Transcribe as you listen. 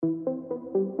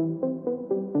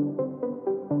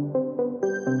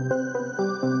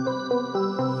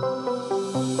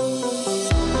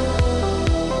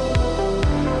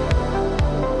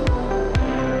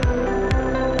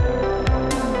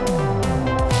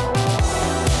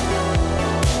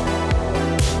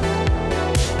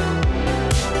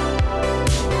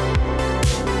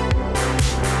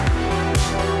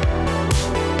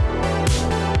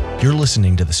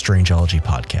listening to the Strangeology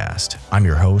Podcast. I'm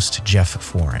your host, Jeff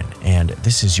Foran, and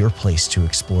this is your place to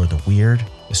explore the weird,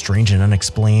 the strange and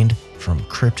unexplained, from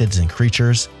cryptids and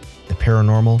creatures, the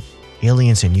paranormal,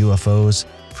 aliens and UFOs,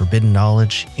 forbidden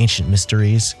knowledge, ancient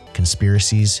mysteries,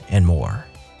 conspiracies, and more.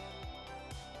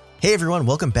 Hey everyone,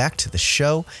 welcome back to the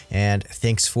show, and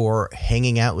thanks for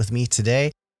hanging out with me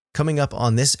today. Coming up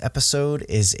on this episode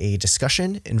is a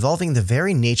discussion involving the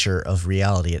very nature of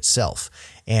reality itself,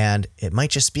 and it might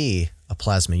just be a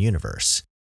plasma universe.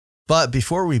 But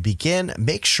before we begin,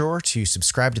 make sure to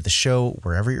subscribe to the show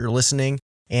wherever you're listening,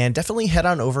 and definitely head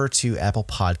on over to Apple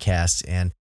Podcasts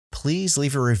and please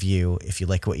leave a review if you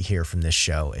like what you hear from this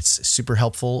show. It's super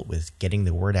helpful with getting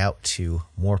the word out to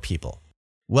more people.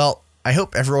 Well, I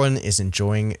hope everyone is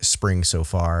enjoying spring so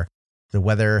far. The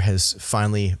weather has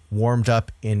finally warmed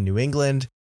up in New England,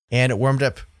 and it warmed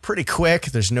up pretty quick.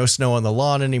 There's no snow on the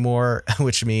lawn anymore,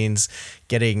 which means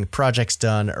getting projects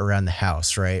done around the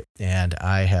house, right? And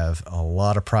I have a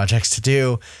lot of projects to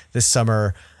do this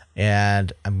summer,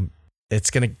 and it's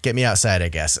going to get me outside, I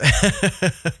guess.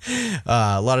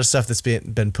 A lot of stuff that's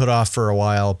been put off for a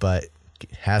while, but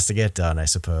has to get done, I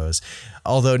suppose.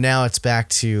 Although now it's back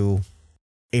to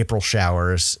April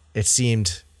showers. It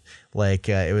seemed like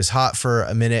it was hot for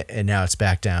a minute, and now it's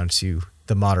back down to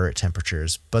the moderate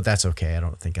temperatures, but that's okay. I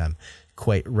don't think I'm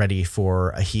quite ready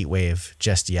for a heat wave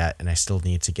just yet, and I still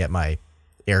need to get my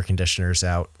air conditioners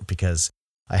out because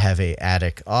I have a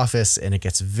attic office, and it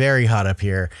gets very hot up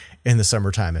here in the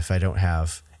summertime if I don't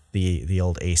have the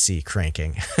old AC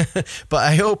cranking. But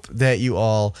I hope that you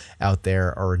all out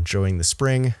there are enjoying the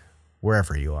spring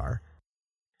wherever you are.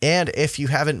 And if you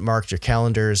haven't marked your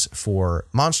calendars for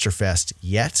Monster Fest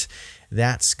yet,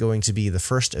 that's going to be the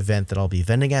first event that I'll be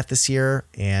vending at this year,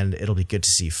 and it'll be good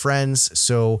to see friends.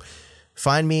 So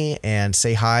find me and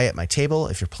say hi at my table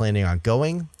if you're planning on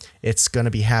going. It's going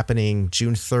to be happening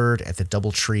June 3rd at the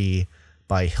Doubletree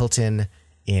by Hilton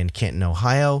in Canton,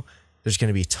 Ohio. There's going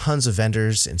to be tons of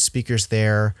vendors and speakers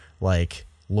there, like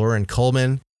Lauren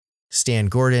Coleman, Stan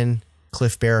Gordon,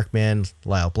 Cliff Barrickman,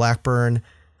 Lyle Blackburn,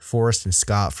 Forrest and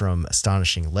Scott from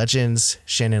Astonishing Legends,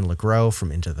 Shannon LeGros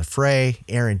from Into the Fray,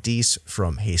 Aaron Deese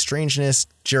from Hey Strangeness,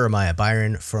 Jeremiah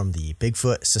Byron from the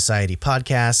Bigfoot Society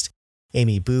podcast,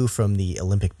 Amy Boo from the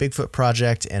Olympic Bigfoot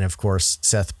Project, and of course,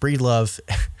 Seth Breedlove,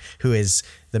 who is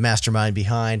the mastermind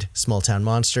behind Small Town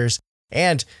Monsters,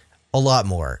 and a lot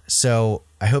more. So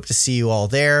I hope to see you all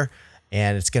there,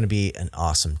 and it's going to be an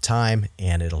awesome time,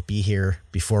 and it'll be here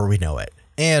before we know it.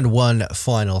 And one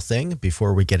final thing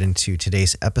before we get into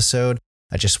today's episode,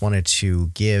 I just wanted to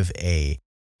give a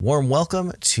warm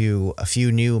welcome to a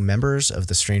few new members of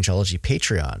the Strangeology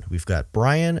Patreon. We've got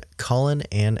Brian, Colin,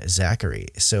 and Zachary.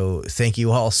 So thank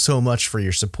you all so much for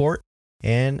your support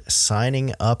and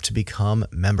signing up to become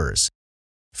members.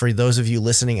 For those of you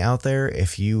listening out there,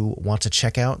 if you want to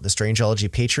check out the Strangeology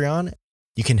Patreon,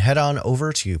 you can head on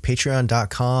over to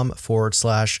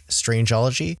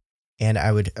patreon.com/Strangeology. And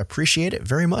I would appreciate it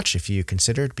very much if you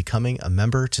considered becoming a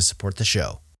member to support the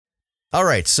show. All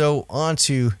right, so on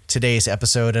to today's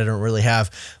episode. I don't really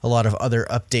have a lot of other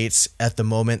updates at the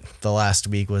moment. The last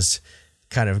week was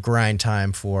kind of grind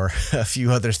time for a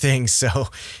few other things, so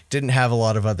didn't have a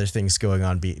lot of other things going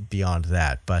on beyond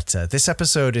that. But this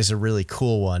episode is a really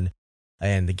cool one.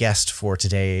 And the guest for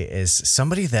today is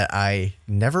somebody that I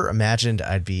never imagined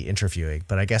I'd be interviewing.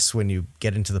 But I guess when you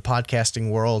get into the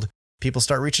podcasting world, people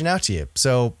start reaching out to you.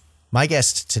 So my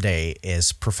guest today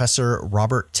is Professor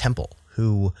Robert Temple,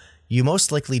 who you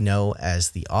most likely know as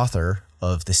the author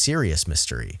of The Sirius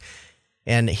Mystery.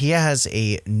 And he has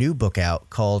a new book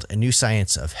out called A New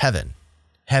Science of Heaven.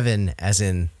 Heaven as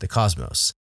in the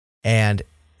cosmos. And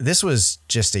this was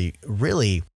just a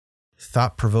really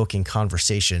thought-provoking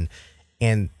conversation.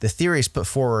 And the theories put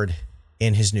forward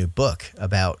in his new book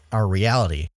about our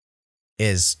reality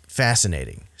is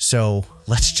fascinating. So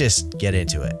let's just get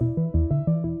into it.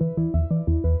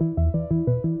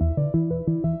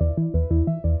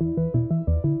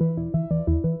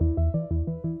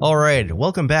 All right,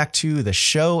 welcome back to the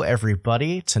show,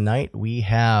 everybody. Tonight we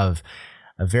have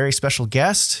a very special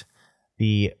guest,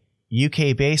 the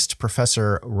UK-based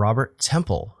Professor Robert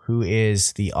Temple, who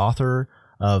is the author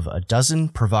of a dozen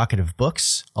provocative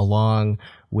books, along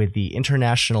with the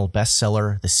international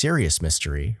bestseller, The Sirius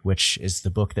Mystery, which is the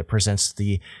book that presents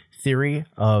the theory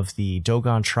of the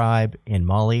Dogon tribe in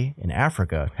Mali in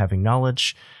Africa, having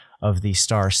knowledge of the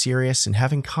star Sirius and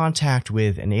having contact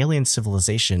with an alien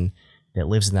civilization that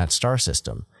lives in that star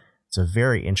system. It's a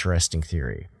very interesting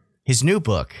theory. His new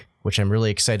book, which I'm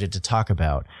really excited to talk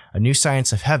about, A New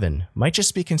Science of Heaven, might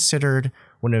just be considered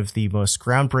one of the most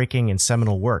groundbreaking and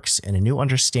seminal works in a new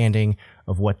understanding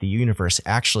of what the universe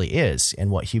actually is and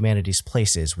what humanity's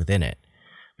place is within it.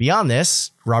 Beyond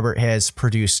this, Robert has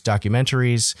produced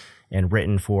documentaries and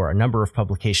written for a number of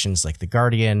publications like The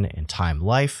Guardian and Time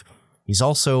Life. He's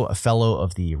also a fellow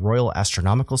of the Royal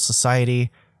Astronomical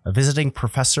Society, a visiting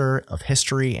professor of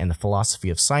history and the philosophy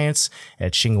of science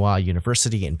at Tsinghua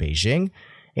University in Beijing,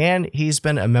 and he's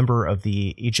been a member of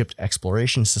the Egypt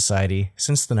Exploration Society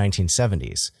since the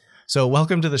 1970s. So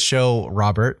welcome to the show,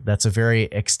 Robert. That's a very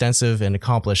extensive and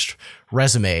accomplished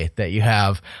resume that you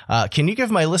have. Can you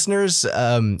give my listeners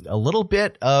a little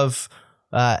bit of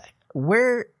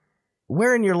where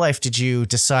in your life did you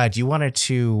decide you wanted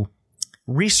to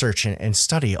research and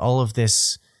study all of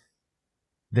this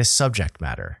subject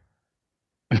matter?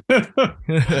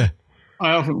 I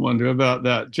often wonder about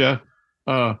that, Jeff.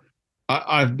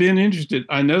 I've been interested.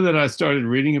 I know that I started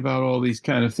reading about all these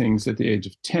kind of things at the age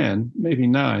of 10, maybe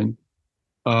 9.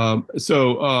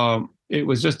 So it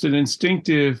was just an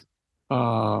instinctive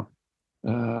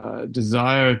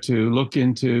desire to look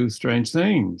into strange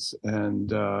things and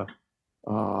the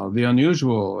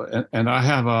unusual. And I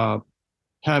have a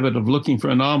habit of looking for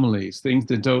anomalies, things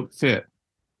that don't fit,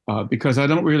 because I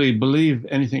don't really believe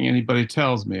anything anybody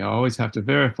tells me. I always have to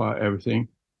verify everything.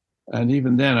 And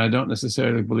even then, I don't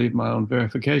necessarily believe my own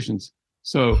verifications.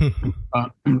 So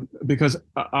because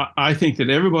I think that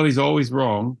everybody's always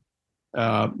wrong.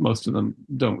 Most of them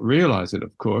don't realize it,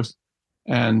 of course.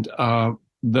 And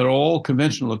that all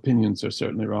conventional opinions are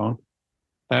certainly wrong.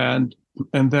 And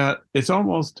that it's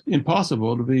almost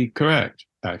impossible to be correct,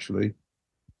 actually.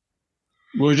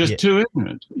 We're just too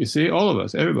ignorant. You see, all of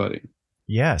us, everybody.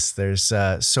 Yes, there's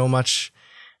so much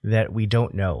that we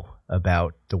don't know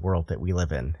about the world that we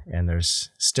live in. And there's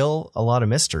still a lot of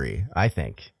mystery, I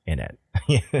think, in it.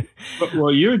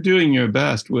 Well, you're doing your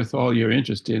best with all your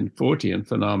interest in Fortean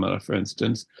phenomena, for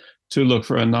instance, to look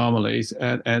for anomalies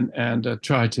and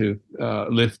try to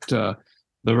lift the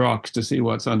rocks to see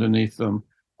what's underneath them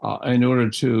in order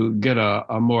to get a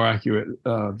more accurate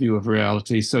view of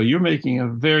reality. So you're making a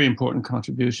very important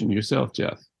contribution yourself,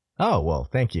 Jeff. Oh, well,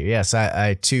 thank you. Yes,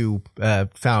 I too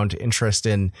found interest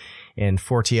in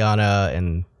Forteana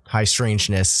and high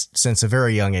strangeness since a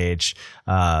very young age.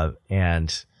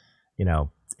 And, you know,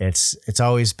 it's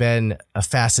always been a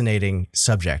fascinating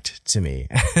subject to me.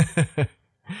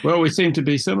 Well, we seem to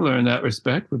be similar in that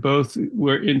respect.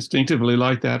 We're instinctively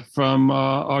like that from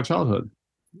our childhood.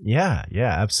 Yeah,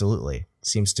 absolutely.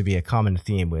 Seems to be a common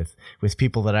theme with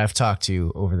people that I've talked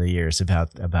to over the years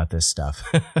about this stuff.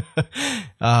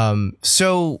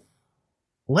 So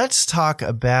let's talk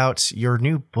about your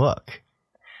new book.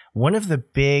 One of the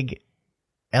big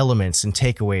elements and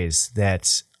takeaways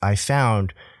that I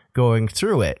found going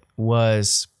through it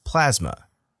was plasma.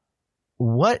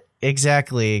 What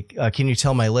exactly can you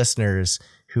tell my listeners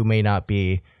who may not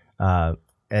be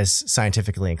as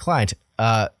scientifically inclined?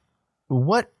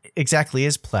 What exactly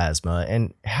is plasma,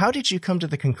 and how did you come to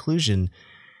the conclusion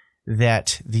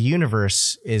that the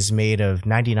universe is made of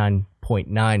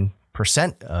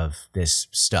 99.9% of this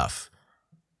stuff?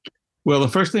 Well, the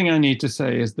first thing I need to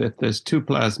say is that there's two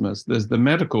plasmas. There's the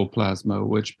medical plasma,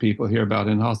 which people hear about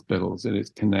in hospitals, and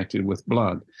it's connected with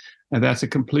blood. And that's a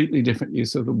completely different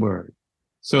use of the word.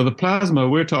 So the plasma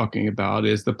we're talking about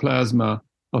is the plasma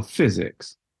of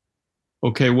physics.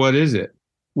 Okay, what is it?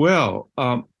 Well,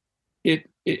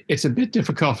 it's a bit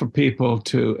difficult for people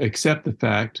to accept the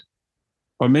fact,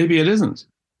 or maybe it isn't,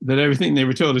 that everything they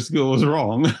were told at school was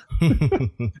wrong.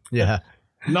 Yeah.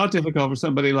 Not difficult for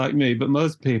somebody like me, but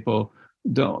most people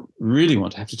don't really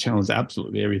want to have to challenge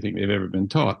absolutely everything they've ever been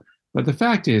taught. But the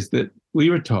fact is that we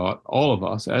were taught, all of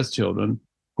us as children,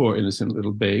 poor innocent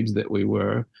little babes that we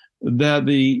were, that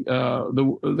the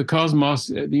cosmos,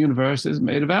 the universe, is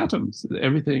made of atoms.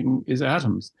 Everything is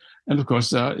atoms. And of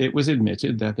course, it was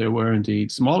admitted that there were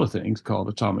indeed smaller things called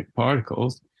atomic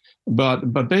particles. But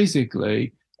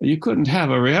basically, you couldn't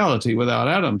have a reality without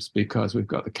atoms, because we've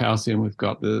got the calcium, we've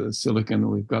got the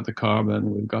silicon, we've got the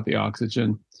carbon, we've got the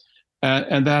oxygen.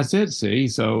 And that's it, see?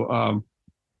 So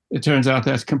it turns out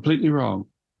that's completely wrong.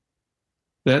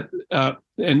 And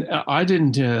I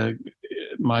didn't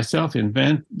myself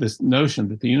invent this notion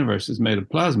that the universe is made of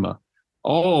plasma.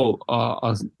 All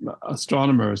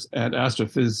astronomers and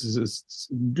astrophysicists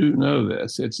do know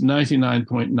this. It's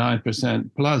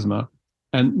 99.9% plasma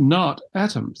and not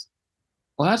atoms.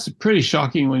 Well, that's pretty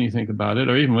shocking when you think about it,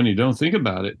 or even when you don't think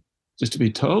about it, just to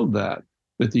be told that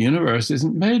the universe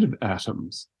isn't made of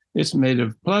atoms. It's made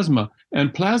of plasma.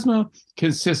 And plasma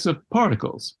consists of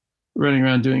particles. running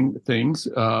around doing things.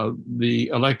 The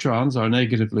electrons are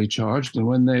negatively charged, and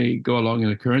when they go along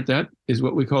in a current, that is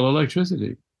what we call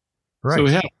electricity. So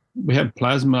Right. we have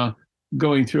plasma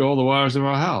going through all the wires of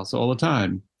our house all the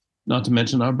time, not to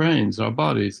mention our brains, our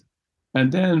bodies.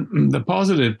 And then the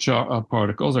positive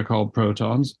particles are called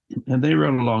protons, and they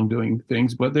run along doing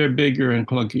things, but they're bigger and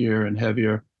clunkier and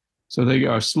heavier, so they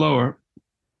are slower.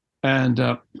 And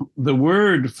the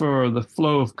word for the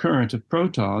flow of current of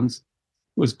protons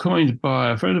was coined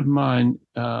by a friend of mine.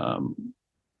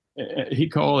 He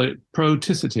called it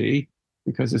proticity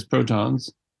because it's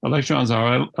protons. Electrons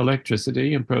are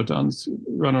electricity, and protons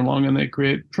run along and they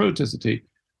create proticity.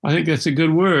 I think that's a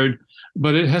good word,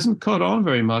 but it hasn't caught on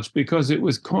very much because it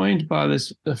was coined by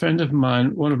a friend of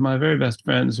mine, one of my very best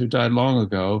friends who died long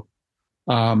ago.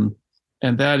 And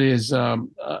that is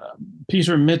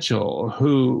Peter Mitchell,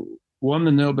 who won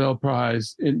the Nobel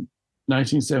Prize in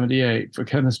 1978 for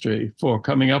chemistry for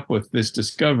coming up with this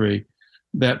discovery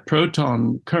that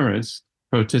proton currents,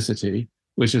 proticity,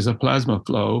 which is a plasma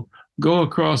flow, go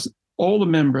across all the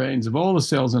membranes of all the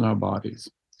cells in our bodies.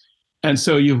 And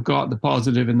so you've got the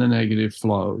positive and the negative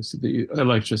flows, the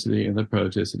electricity and the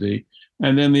proticity.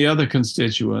 And then the other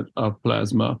constituent of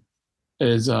plasma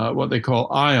is what they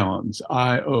call ions,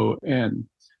 I-O-N.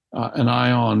 An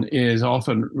ion is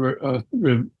often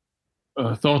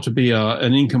thought to be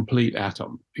an incomplete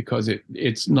atom because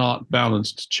it's not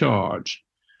balanced charge.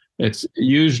 It's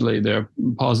usually they're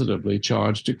positively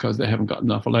charged because they haven't got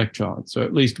enough electrons, or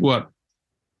at least what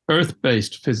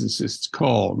Earth-based physicists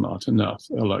call not enough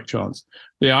electrons.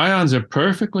 The ions are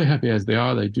perfectly happy as they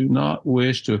are. They do not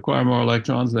wish to acquire more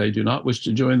electrons. They do not wish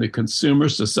to join the consumer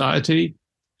society.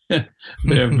 They're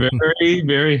very,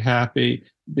 very happy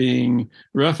being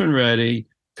rough and ready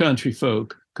country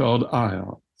folk called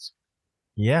ions.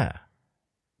 Yeah.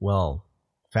 Well,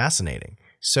 fascinating.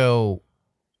 So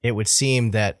it would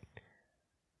seem that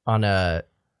on a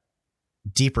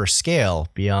deeper scale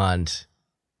beyond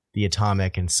the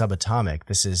atomic and subatomic,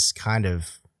 this is kind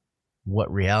of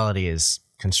what reality is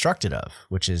constructed of,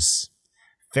 which is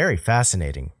very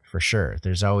fascinating for sure.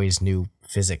 There's always new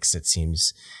physics, it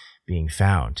seems, being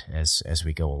found as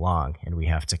we go along, and we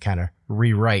have to kind of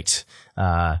rewrite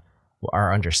our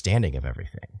understanding of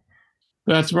everything.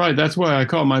 That's right. That's why I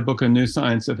call my book A New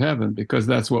Science of Heaven, because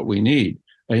that's what we need,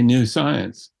 a new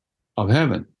science of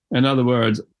heaven. In other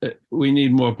words, we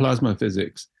need more plasma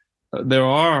physics. There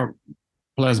are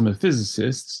plasma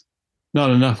physicists, not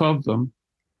enough of them,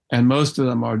 and most of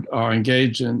them are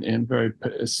engaged in very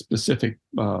specific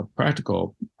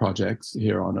practical projects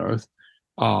here on Earth.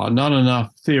 Not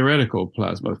enough theoretical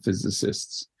plasma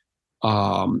physicists.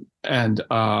 I'll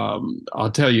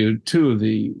tell you two of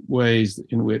the ways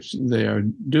in which they are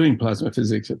doing plasma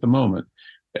physics at the moment.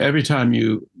 Every time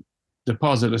you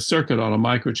deposit a circuit on a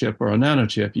microchip or a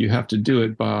nanochip, you have to do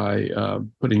it by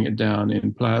putting it down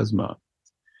in plasma.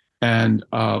 And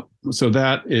so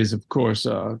that is, of course,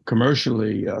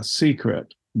 commercially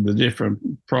secret, the different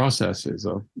processes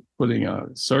of putting a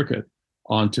circuit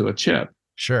onto a chip.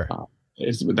 Sure.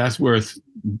 That's worth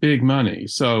big money.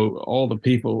 So all the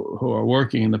people who are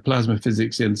working in the plasma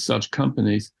physics in such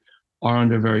companies are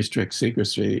under very strict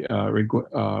secrecy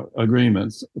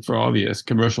agreements for obvious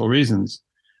commercial reasons.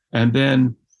 And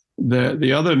then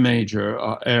the other major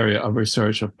area of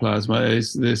research of plasma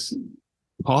is this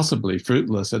possibly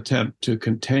fruitless attempt to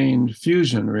contain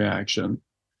fusion reaction,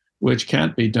 which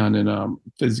can't be done in a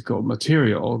physical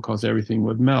material because everything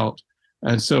would melt.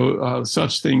 And so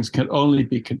such things can only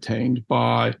be contained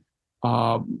by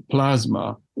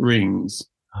plasma rings.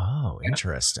 Oh,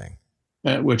 interesting.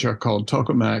 Which are called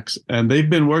tokamaks. And they've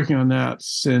been working on that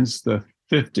since the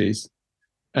 50s.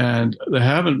 And they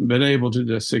haven't been able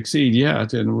to succeed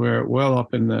yet. And we're well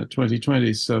up in the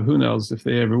 2020s. So who knows if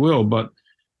they ever will. But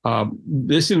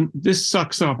this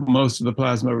sucks up most of the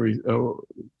plasma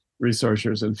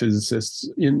researchers and physicists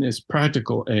in this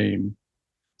practical aim.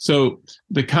 So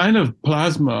the kind of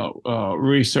plasma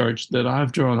research that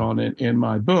I've drawn on in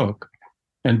my book,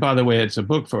 and by the way, it's a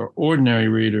book for ordinary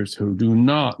readers who do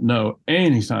not know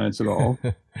any science at all,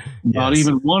 not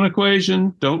even one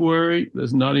equation. Don't worry,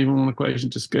 there's not even one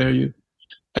equation to scare you.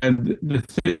 And the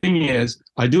thing is,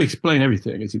 I do explain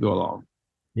everything as you go along.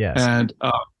 Yes. And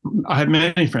I have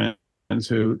many friends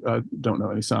who don't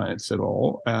know any science at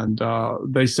all. And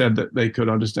they said that they could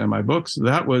understand my books.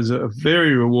 That was a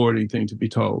very rewarding thing to be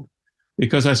told,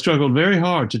 because I struggled very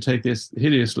hard to take this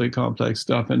hideously complex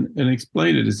stuff and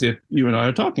explain it as if you and I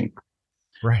are talking.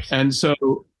 Right. And so,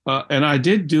 and I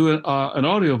did do an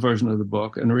audio version of the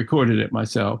book and recorded it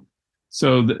myself.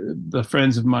 So the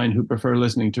friends of mine who prefer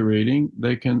listening to reading,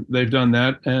 they've done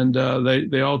that, and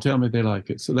they all tell me they like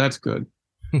it. So that's good.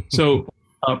 So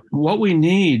what we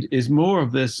need is more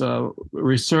of this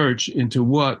research into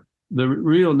what the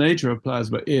real nature of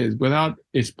plasma is, without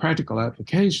its practical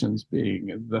applications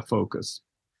being the focus.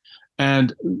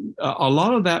 And a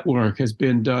lot of that work has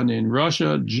been done in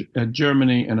Russia,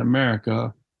 Germany, and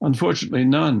America. Unfortunately,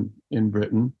 none in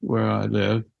Britain, where I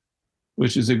live,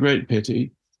 which is a great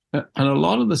pity. And a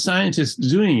lot of the scientists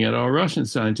doing it are Russian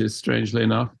scientists, strangely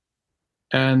enough.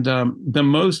 And the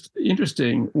most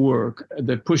interesting work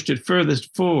that pushed it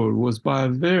furthest forward was by a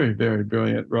very, very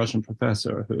brilliant Russian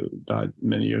professor who died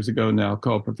many years ago now,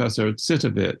 called Professor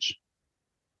Tsitovich.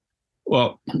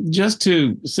 Well, just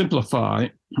to simplify,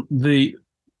 the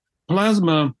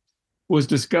plasma was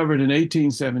discovered in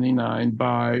 1879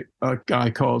 by a guy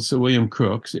called Sir William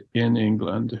Crookes in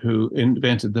England, who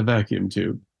invented the vacuum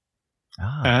tube.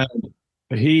 And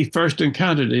he first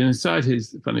encountered it inside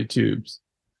his funny tubes.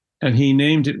 And he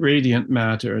named it radiant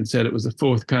matter and said it was the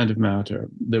fourth kind of matter,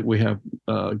 that we have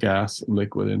gas,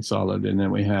 liquid, and solid, and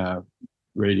then we have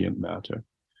radiant matter.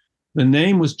 The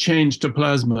name was changed to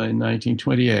plasma in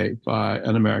 1928 by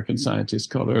an American scientist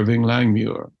called Irving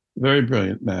Langmuir, very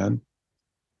brilliant man.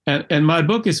 And my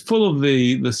book is full of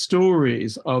the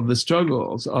stories of the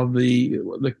struggles of the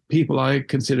people I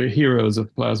consider heroes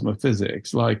of plasma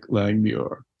physics, like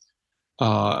Langmuir.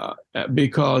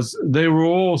 Because they were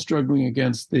all struggling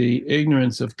against the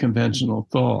ignorance of conventional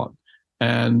thought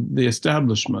and the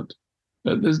establishment.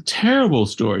 There's terrible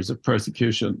stories of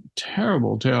persecution,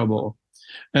 terrible, terrible.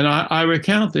 And I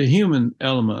recount the human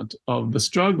element of the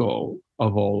struggle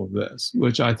of all of this,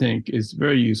 which I think is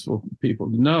very useful for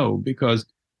people to know, because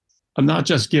I'm not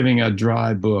just giving a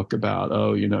dry book about,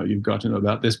 oh, you've got to know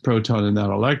about this proton and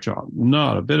that electron.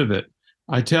 Not a bit of it.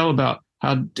 I tell about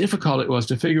how difficult it was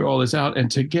to figure all this out and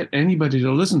to get anybody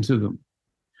to listen to them.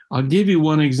 I'll give you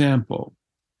one example.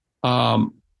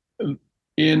 Up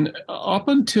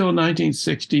until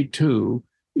 1962,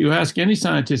 you ask any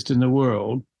scientist in the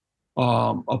world,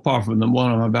 apart from the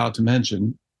one I'm about to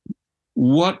mention,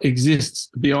 what exists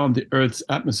beyond the Earth's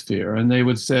atmosphere, and they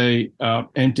would say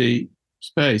empty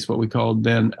space, what we called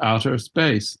then outer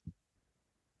space.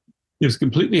 It was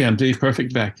completely empty,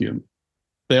 perfect vacuum.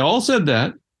 They all said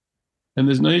that. And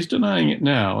there's no use denying it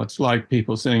now. It's like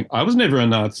people saying, I was never a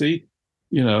Nazi,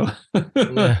 Yeah.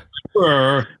 They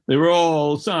were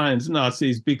all science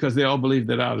Nazis because they all believed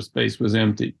that outer space was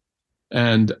empty.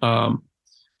 And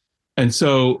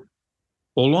so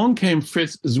along came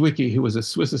Fritz Zwicky, who was a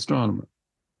Swiss astronomer.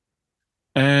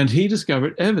 And he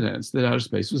discovered evidence that outer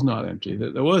space was not empty,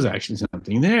 that there was actually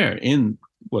something there in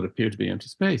what appeared to be empty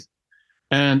space.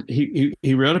 And he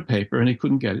wrote a paper and he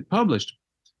couldn't get it published.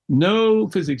 No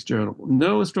physics journal,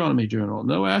 no astronomy journal,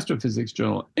 no astrophysics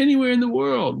journal anywhere in the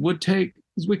world would take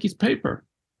Zwicky's paper.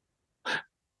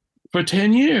 For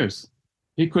 10 years,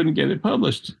 he couldn't get it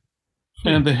published.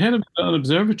 And the head of the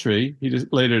observatory, he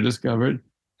later discovered,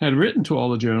 had written to all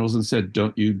the journals and said,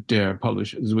 don't you dare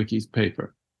publish Zwicky's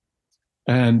paper.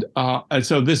 And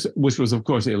so this, which was, of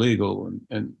course, illegal.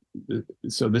 And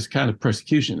so this kind of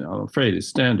persecution, I'm afraid, is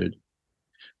standard.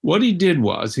 What he did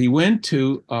was he went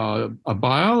to a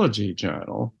biology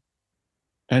journal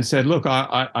and said, look,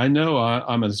 I know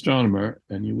I'm an astronomer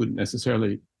and you wouldn't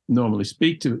necessarily normally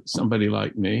speak to somebody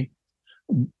like me,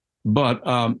 but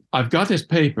I've got this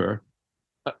paper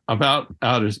about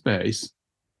outer space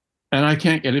and I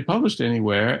can't get it published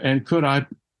anywhere. And could I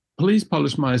please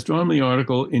publish my astronomy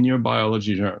article in your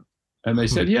biology journal? And they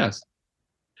said yes.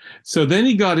 So then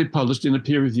he got it published in a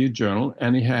peer-reviewed journal,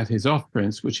 and he had his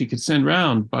off-prints, which he could send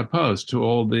round by post to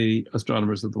all the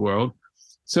astronomers of the world,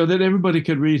 so that everybody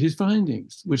could read his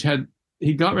findings,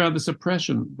 he got around the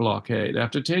suppression blockade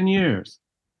after 10 years.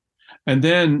 And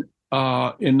then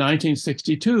in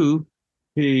 1962,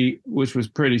 which was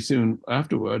pretty soon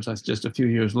afterwards, that's just a few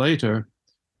years later,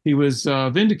 he was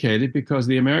vindicated because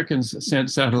the Americans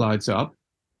sent satellites up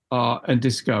and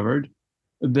discovered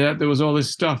that there was all this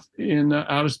stuff in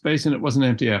outer space and it wasn't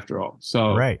empty after all.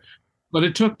 So, right. But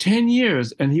it took 10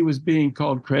 years and he was being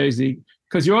called crazy,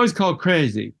 because you're always called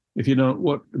crazy if you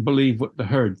don't believe what the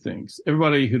herd thinks.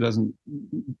 Everybody who doesn't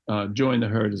join the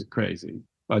herd is crazy.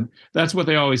 But that's what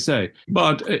they always say.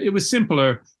 But it was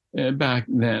simpler back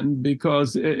then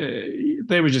because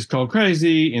they were just called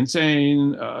crazy,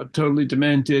 insane, totally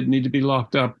demented, need to be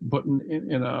locked up, put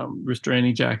in a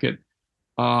restraining jacket.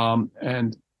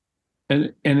 And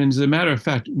as a matter of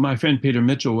fact, my friend Peter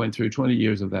Mitchell went through 20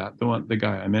 years of that, the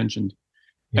guy I mentioned.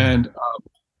 Yeah. And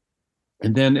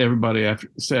And then everybody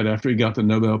after he got the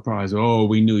Nobel Prize, oh,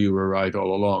 we knew you were right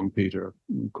all along, Peter.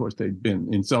 And of course, they'd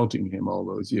been insulting him all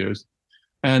those years.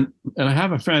 And I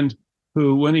have a friend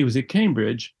who, when he was at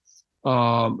Cambridge,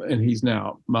 and he's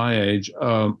now my age,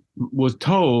 was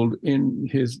told in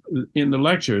the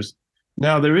lectures.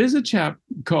 Now there is a chap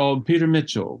called Peter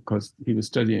Mitchell, because he was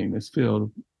studying this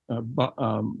field,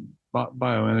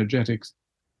 bioenergetics,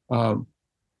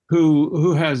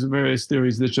 who has various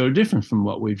theories that are different from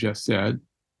what we've just said.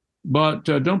 But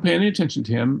don't pay any attention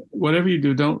to him. Whatever you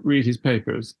do, don't read his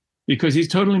papers, because he's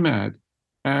totally mad.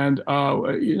 And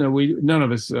none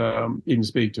of us even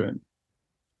speak to him.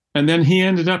 And then he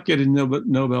ended up getting the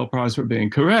Nobel Prize for being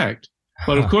correct.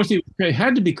 But of course, he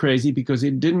had to be crazy because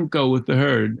he didn't go with the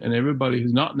herd, and everybody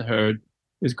who's not in the herd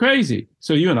is crazy.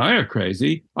 So you and I are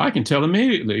crazy. I can tell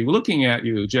immediately, looking at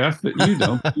you, Jeff, that you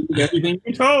don't believe everything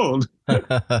you're told.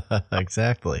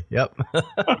 Exactly. Yep.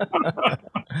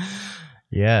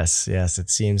 Yes. It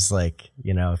seems like,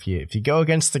 if you go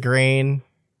against the grain,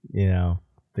 the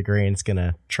grain's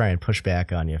gonna try and push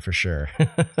back on you for sure.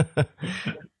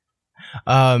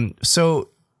 So,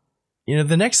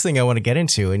 the next thing I want to get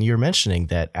into, and you're mentioning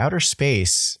that outer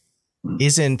space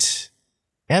isn't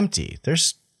empty.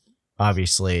 There's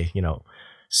obviously,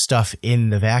 stuff in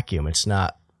the vacuum. It's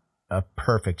not a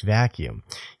perfect vacuum.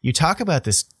 You talk about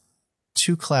this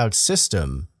 2-cloud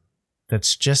system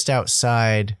that's just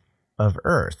outside of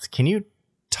Earth. Can you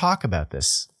talk about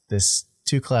this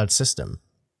 2-cloud system?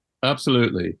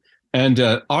 Absolutely. And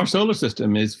our solar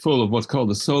system is full of what's called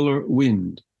the solar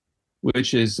wind,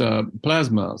 which is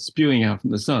plasma spewing out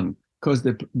from the sun, because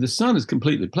the sun is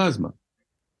completely plasma,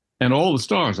 and all the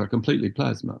stars are completely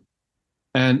plasma,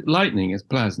 and lightning is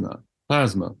plasma.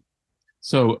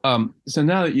 So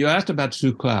now that you asked about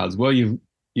 2 clouds, well,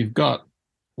 you've got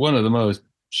one of the most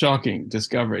shocking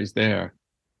discoveries there,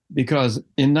 because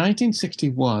in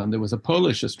 1961 there was a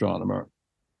Polish astronomer,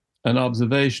 an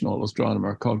observational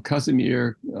astronomer called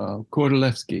Kazimierz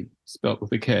Kordylewski, spelt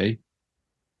with a K,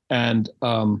 and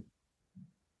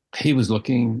he was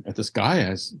looking at the sky,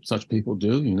 as such people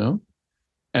do,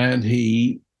 and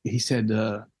he said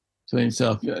to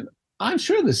himself, I'm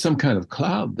sure there's some kind of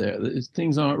cloud there.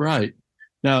 Things aren't right.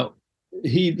 Now,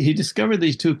 he discovered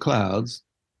these 2 clouds,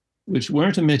 which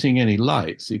weren't emitting any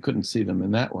light, so you couldn't see them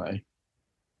in that way,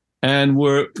 and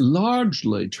were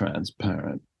largely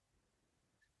transparent.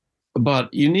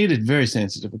 But you needed very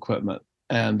sensitive equipment.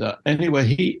 And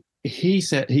anyway, he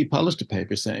said, he published a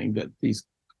paper saying that these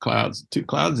 2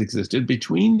 clouds existed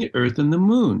between the Earth and the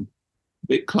Moon.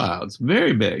 Big clouds,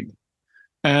 very big.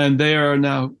 And they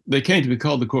came to be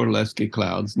called the Kordylewski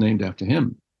clouds, named after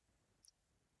him.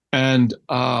 And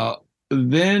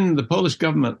then the Polish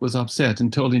government was upset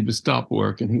and told him to stop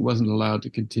work, and he wasn't allowed to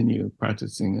continue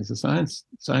practicing as a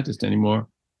scientist anymore.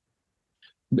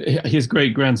 His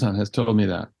great-grandson has told me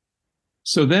that.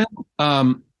 So then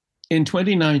in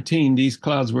 2019, these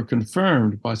clouds were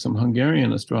confirmed by some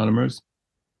Hungarian astronomers.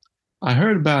 I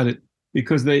heard about it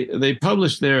because they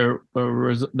published their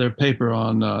paper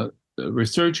on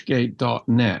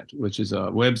researchgate.net, which is a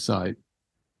website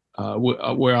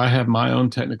where I have my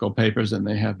own technical papers and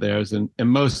they have theirs. And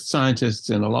most scientists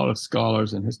and a lot of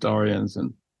scholars and historians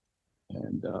and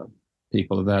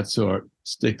people of that sort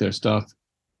stick their stuff.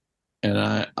 And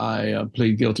I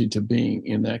plead guilty to being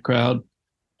in that crowd.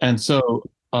 And so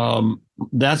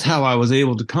that's how I was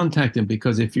able to contact him,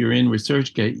 because if you're in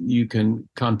ResearchGate, you can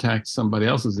contact somebody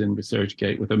else who's in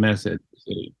ResearchGate with a message.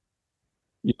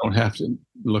 You don't have to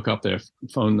look up their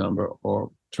phone number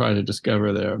or try to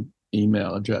discover their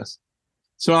email address.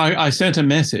 So I sent a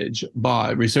message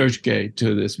by ResearchGate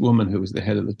to this woman who was the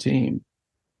head of the team.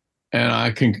 And I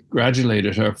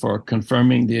congratulated her for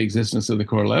confirming the existence of the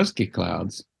Kordylewski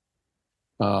clouds,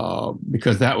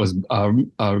 because that was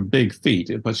a big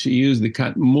feat. But she used the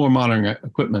kind of more modern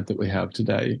equipment that we have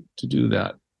today to do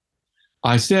that.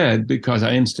 I said, because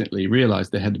I instantly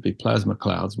realized they had to be plasma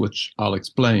clouds, which I'll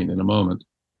explain in a moment.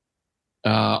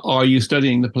 Are you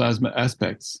studying the plasma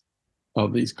aspects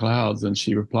of these clouds? And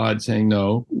she replied saying,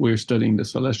 no, we're studying the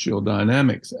celestial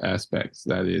dynamics aspects,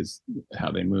 that is,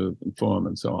 how they move and form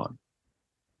and so on.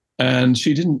 And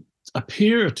she didn't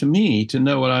appear to me to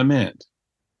know what I meant.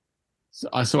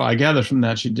 So I gathered from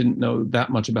that she didn't know that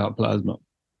much about plasma.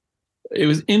 It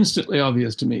was instantly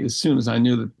obvious to me, as soon as I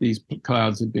knew that these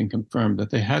clouds had been confirmed, that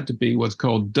they had to be what's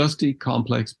called dusty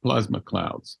complex plasma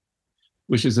clouds,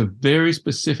 which is a very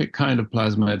specific kind of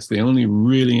plasma. It's the only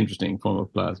really interesting form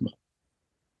of plasma.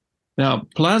 Now,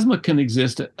 plasma can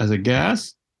exist as a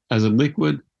gas, as a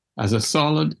liquid, as a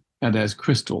solid, and as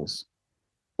crystals,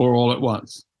 or all at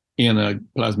once in a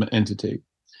plasma entity.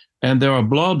 And there are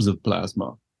blobs of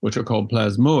plasma. which are called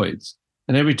plasmoids.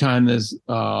 And every time there's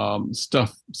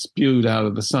stuff spewed out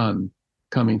of the sun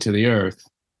coming to the Earth,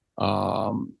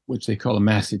 which they call a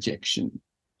mass ejection,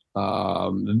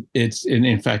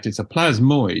 in fact, it's a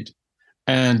plasmoid.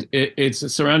 And it's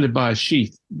surrounded by a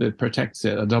sheath that protects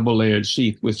it, a double-layered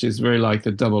sheath, which is very like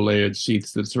the double-layered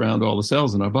sheaths that surround all the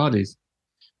cells in our bodies,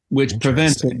 which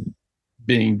prevents it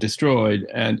being destroyed.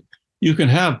 And you can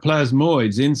have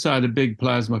plasmoids inside a big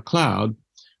plasma cloud,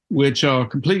 which are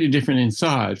completely different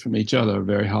inside from each other,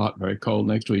 very hot, very cold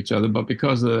next to each other, but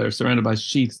because they're surrounded by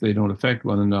sheaths, they don't affect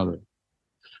one another.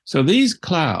 So these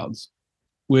clouds,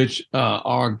 which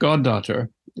our goddaughter,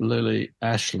 Lily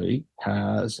Ashley,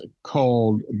 has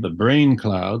called the brain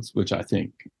clouds, which I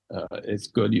think is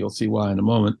good, you'll see why in a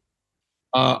moment,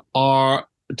 are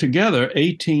together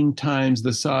 18 times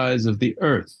the size of the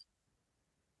Earth.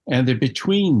 And they're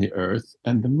between the Earth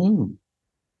and the Moon.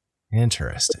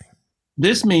 Interesting.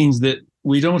 This means that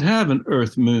we don't have an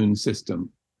Earth-Moon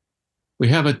system. We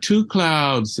have a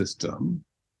two-cloud system,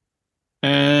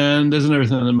 and there's an Earth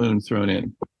and a Moon thrown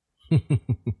in,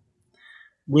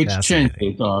 which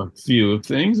changes our view of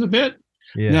things a bit.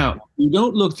 Yeah. Now, you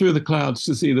don't look through the clouds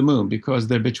to see the Moon because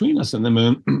they're between us and the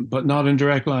Moon, but not in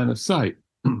direct line of sight.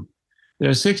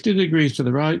 They're 60 degrees to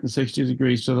the right and 60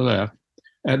 degrees to the left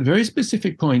at very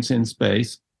specific points in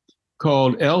space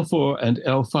called L4 and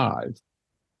L5.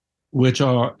 Which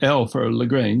are L for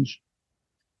Lagrange,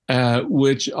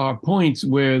 which are points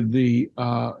where he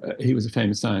was a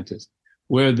famous scientist,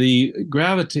 where the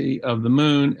gravity of the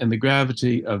Moon and the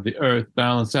gravity of the Earth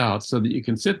balance out so that you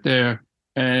can sit there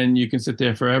and you can sit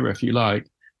there forever if you like.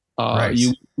 Right.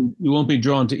 You won't be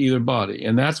drawn to either body.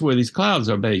 And that's where these clouds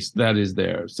are based. That is,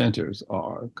 their centers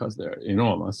are, because they're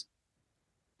enormous.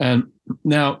 And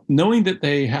now, knowing that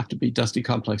they have to be dusty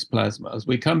complex plasmas,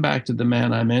 we come back to the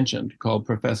man I mentioned called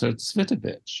Professor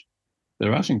Tsvetovich, the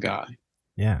Russian guy.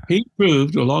 Yeah. He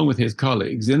proved, along with his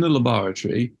colleagues in the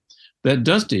laboratory, that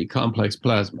dusty complex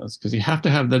plasmas, because you have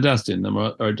to have the dust in them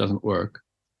or it doesn't work,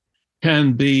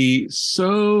 can be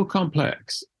so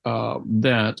complex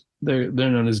that they're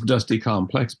known as dusty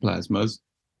complex plasmas,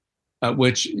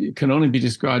 which can only be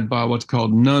described by what's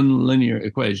called nonlinear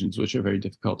equations, which are very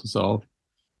difficult to solve.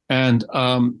 And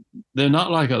they're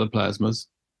not like other plasmas.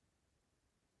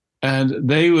 And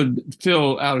they would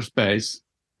fill outer space.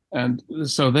 And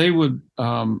so they would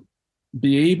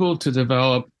be able to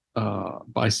develop,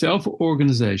 by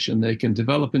self-organization, they can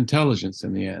develop intelligence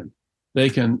in the end. They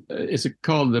can, it's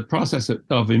called the process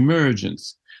of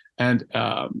emergence. And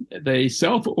they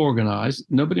self-organize.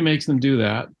 Nobody makes them do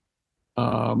that.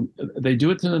 They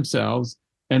do it to themselves.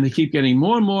 And they keep getting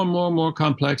more and more and more and more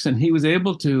complex. And he was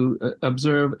able to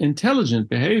observe intelligent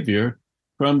behavior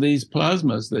from these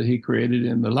plasmas that he created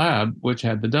in the lab, which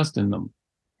had the dust in them.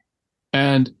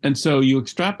 And so you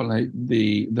extrapolate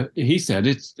he said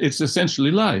it's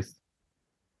essentially life,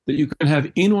 that you can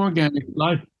have inorganic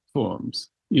life forms.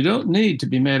 You don't need to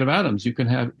be made of atoms. You can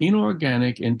have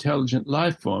inorganic, intelligent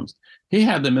life forms. He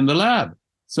had them in the lab.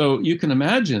 So you can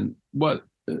imagine what...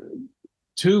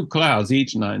 two clouds,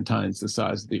 each 9 times the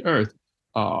size of the Earth,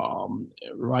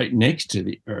 right next to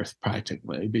the Earth,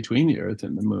 practically, between the Earth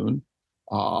and the Moon,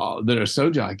 that are so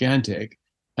gigantic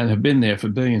and have been there for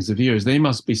billions of years. They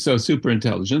must be so super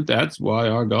intelligent. That's why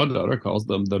our goddaughter calls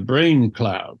them the brain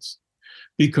clouds,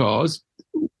 because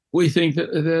we think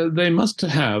that they must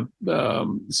have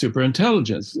super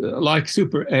intelligence, like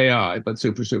super AI, but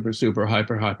super, super, super,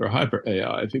 hyper, hyper, hyper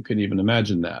AI, if you can even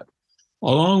imagine that,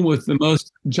 along with the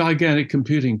most gigantic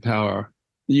computing power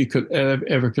you could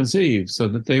ever conceive, so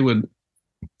that they would,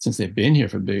 since they've been here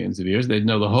for billions of years, they'd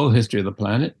know the whole history of the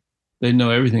planet. They'd know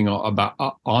everything about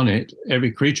on it,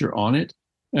 every creature on it,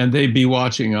 and they'd be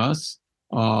watching us,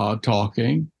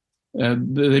 talking.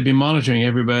 They'd be monitoring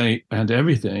everybody and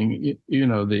everything. You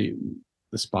know, the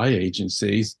spy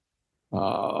agencies,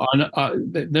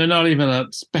 they're not even a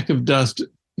speck of dust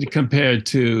compared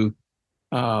to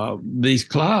these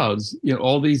clouds, you know,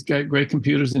 all these great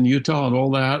computers in Utah and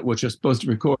all that, which are supposed to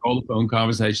record all the phone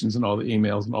conversations and all the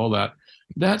emails and all that.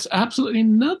 That's absolutely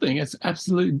nothing. It's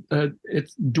absolute,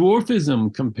 it's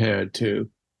dwarfism compared to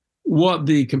what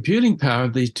the computing power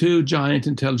of these two giant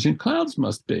intelligent clouds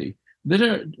must be that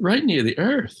are right near the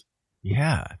Earth.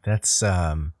 Yeah,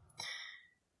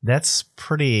 that's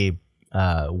pretty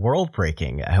world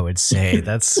breaking, I would say.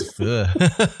 That's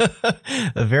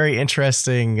a very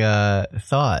interesting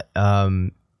thought.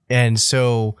 And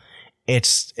so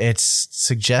it's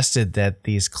suggested that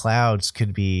these clouds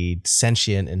could be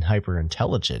sentient and hyper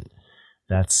intelligent.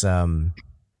 That's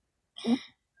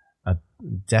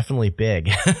definitely big.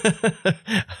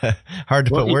 Hard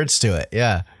to put words to it.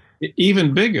 Yeah.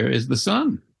 Even bigger is the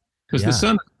sun. because the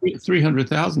Yeah. sun is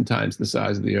 300,000 times the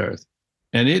size of the Earth,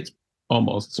 and it's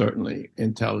almost certainly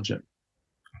intelligent.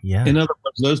 Yeah. In other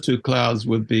words, those two clouds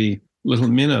would be little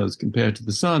minnows compared to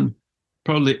the sun,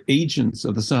 probably agents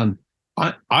of the sun.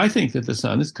 I think that the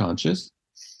sun is conscious,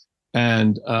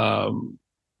 and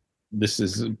this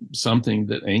is something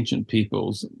that ancient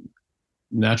peoples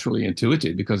naturally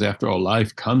intuited, because after all,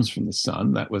 life comes from the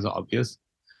sun. That was obvious.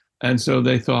 And so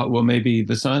they thought, well, maybe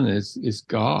the sun is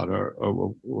God, or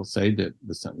we'll say that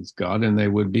the sun is God, and they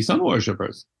would be sun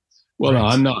worshippers. Well, no,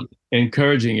 Right. I'm not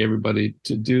encouraging everybody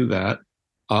to do that.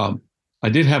 I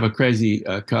did have a crazy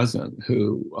cousin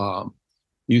who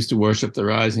used to worship the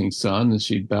rising sun, and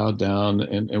she'd bow down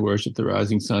and worship the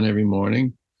rising sun every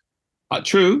morning.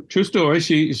 True story.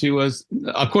 She was,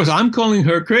 of course, I'm calling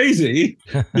her crazy.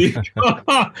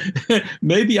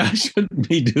 Maybe I shouldn't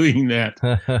be doing that.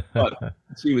 But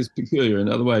she was peculiar in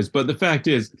other ways. But the fact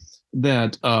is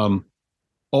that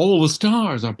all the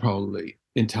stars are probably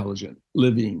intelligent,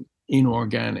 living,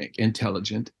 inorganic,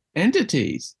 intelligent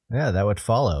entities. Yeah, that would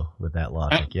follow with that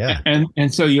logic. Yeah.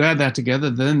 And so you add that together,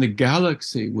 then the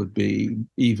galaxy would be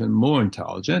even more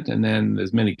intelligent. And then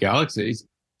there's many galaxies.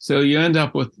 So you end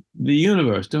up with the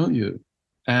universe, don't you?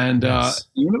 And Yes.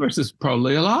 the universe is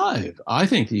probably alive. I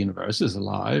think the universe is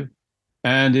alive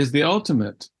and is the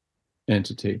ultimate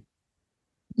entity.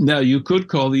 Now, you could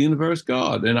call the universe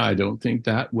God, and I don't think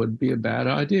that would be a bad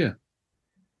idea.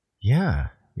 Yeah.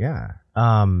 Yeah.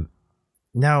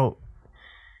 Now,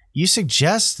 you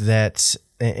suggest that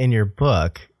in your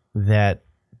book that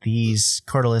these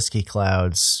Kordylewski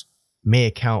clouds may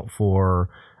account for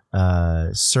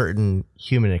certain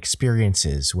human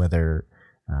experiences, whether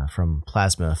from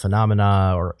plasma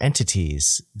phenomena or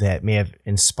entities that may have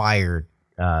inspired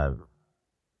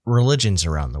religions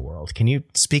around the world. Can you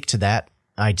speak to that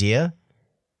idea?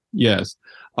 Yes.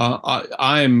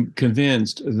 I'm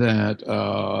convinced that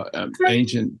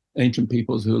ancient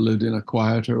peoples who lived in a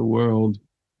quieter world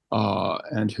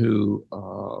and who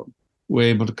were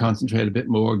able to concentrate a bit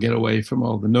more, get away from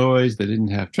all the noise. They didn't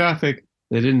have traffic.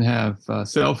 They didn't have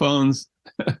cell phones.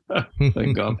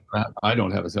 Thank God for that. I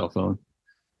don't have a cell phone.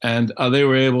 And they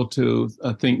were able to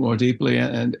think more deeply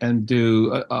and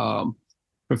do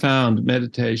profound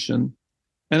meditation.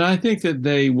 And I think that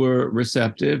they were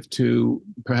receptive to,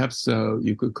 perhaps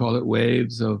you could call it,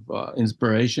 waves of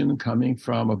inspiration coming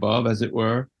from above, as it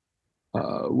were.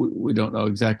 We don't know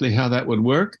exactly how that would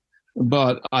work,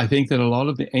 but I think that a lot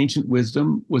of the ancient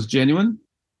wisdom was genuine,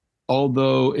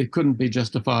 although it couldn't be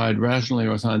justified rationally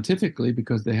or scientifically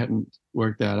because they hadn't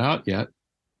worked that out yet.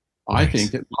 Right. I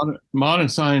think that modern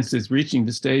science is reaching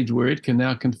the stage where it can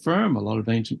now confirm a lot of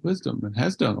ancient wisdom, and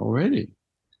has done already.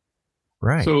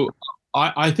 Right. So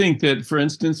I think that, for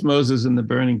instance, Moses in the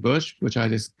burning bush, which I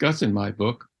discuss in my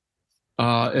book,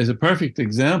 is a perfect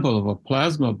example of a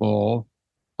plasma ball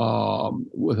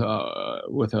with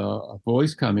a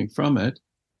voice coming from it,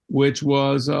 which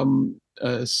was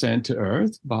sent to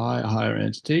Earth by a higher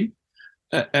entity.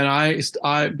 And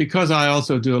I because I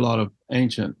also do a lot of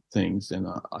ancient things, and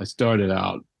I started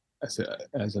out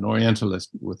as an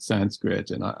Orientalist with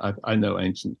Sanskrit, and I know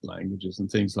ancient languages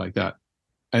and things like that.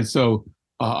 And so,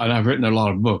 and I've written a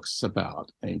lot of books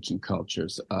about ancient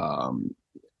cultures.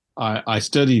 I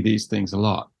study these things a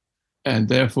lot, and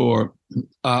therefore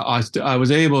I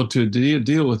was able to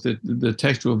deal with the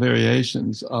textual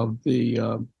variations of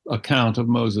the account of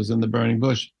Moses in the burning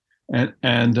bush, and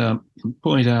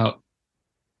point out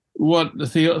what the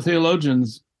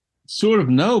theologians sort of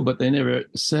know, but they never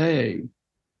say,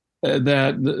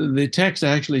 that the text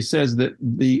actually says that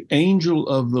the angel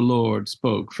of the Lord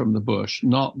spoke from the bush,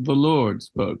 not the Lord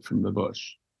spoke from the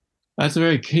bush. That's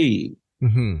very key.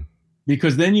 Mm-hmm.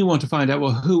 Because then you want to find out,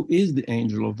 well, who is the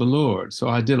angel of the Lord? So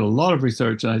I did a lot of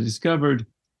research, and I discovered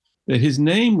that his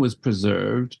name was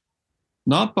preserved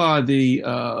not by the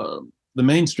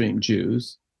mainstream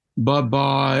Jews, but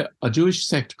by a Jewish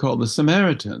sect called the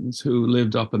Samaritans, who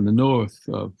lived up in the north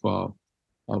of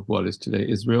what is today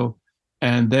Israel.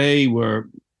 And they were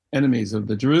enemies of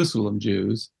the Jerusalem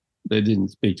Jews. They didn't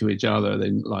speak to each other. They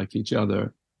didn't like each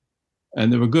other.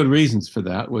 And there were good reasons for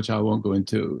that, which I won't go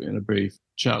into in a brief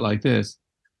chat like this.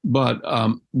 But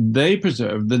they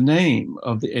preserved the name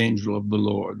of the angel of the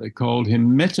Lord. They called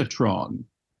him Metatron.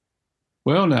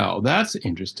 Well, now, that's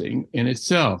interesting in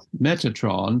itself,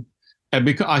 Metatron. And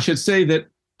because I should say that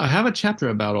I have a chapter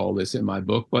about all this in my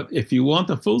book, but if you want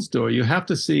the full story, you have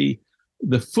to see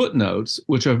the footnotes,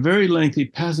 which are very lengthy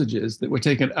passages that were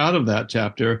taken out of that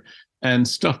chapter and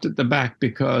stuffed at the back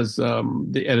because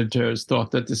the editors thought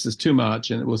that this is too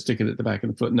much, and we'll stick it at the back in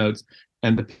the footnotes,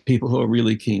 and the people who are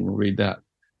really keen will read that.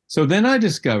 So then I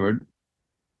discovered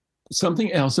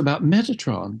something else about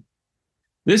Metatron.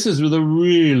 This is the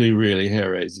really, really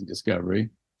hair-raising discovery.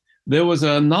 There was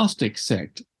a Gnostic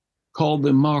sect called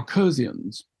the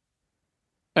Marcosians,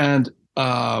 and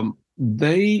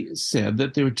they said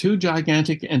that there were two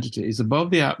gigantic entities above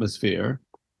the atmosphere,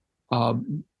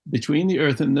 between the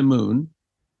Earth and the Moon,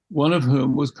 one of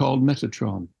whom was called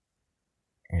Metatron.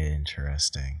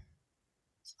 Interesting.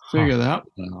 Figure that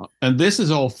out. And this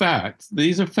is all facts.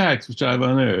 These are facts which I've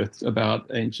unearthed about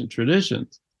ancient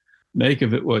traditions. Make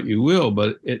of it what you will,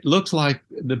 but it looks like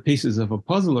the pieces of a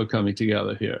puzzle are coming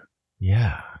together here.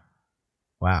 Yeah.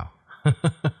 Wow.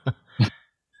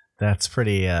 That's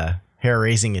pretty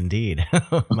hair-raising indeed.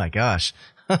 Oh my gosh.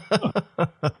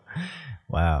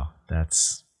 Wow,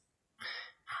 that's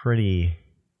pretty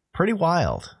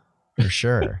wild for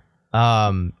sure.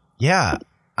 Yeah,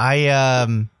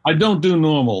 I don't do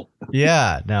normal.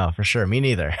 Yeah, no, for sure. Me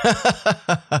neither.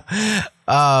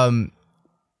 I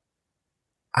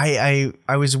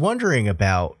was wondering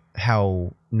about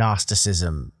how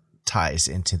Gnosticism ties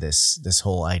into this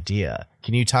whole idea.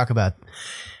 Can you talk about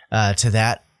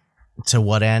to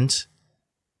what end?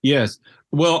 Yes.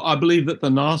 Well, I believe that the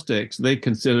Gnostics, they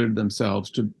considered themselves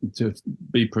to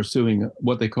be pursuing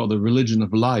what they call the religion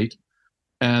of light.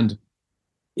 And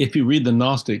if you read the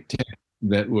Gnostic texts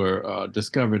that were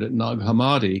discovered at Nag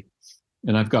Hammadi,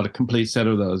 and I've got a complete set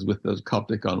of those with the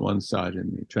Coptic on one side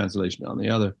and the translation on the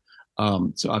other.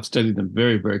 So I've studied them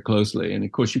very, very closely. And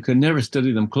of course, you can never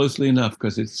study them closely enough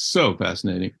because it's so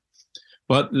fascinating.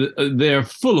 But they're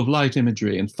full of light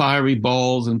imagery and fiery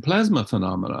balls and plasma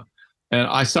phenomena. And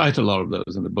I cite a lot of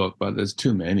those in the book, but there's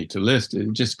too many to list.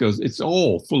 It just goes, it's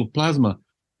all full of plasma.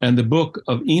 And the book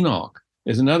of Enoch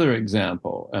is another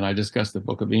example. And I discuss the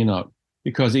book of Enoch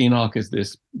because Enoch is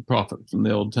this prophet from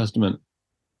the Old Testament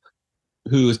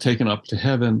who is taken up to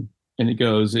heaven, and he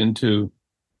goes into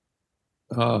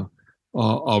a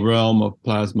realm of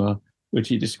plasma, which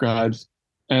he describes.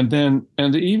 And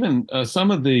even some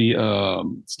of the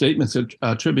statements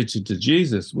attributed to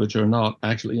Jesus, which are not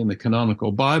actually in the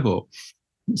canonical Bible,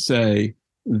 say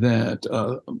that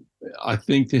I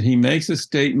think that he makes a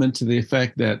statement to the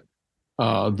effect that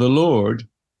the Lord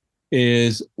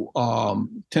is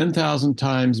 10,000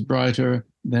 times brighter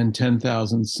than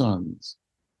 10,000 suns.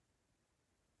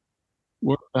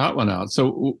 Work that one out.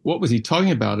 So what was he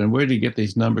talking about, and where did he get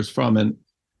these numbers from?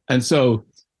 And so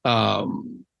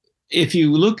if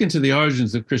you look into the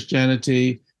origins of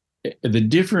Christianity, the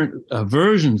different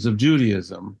versions of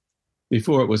Judaism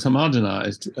before it was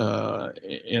homogenized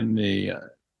in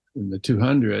the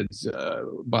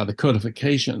 200s by the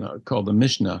codification called the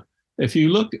Mishnah. If you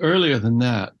look earlier than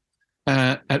that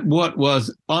at what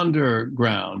was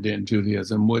underground in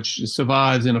Judaism, which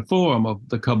survives in a form of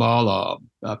the Kabbalah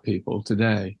people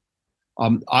today,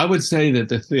 I would say that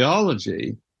the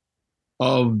theology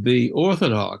of the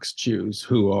Orthodox Jews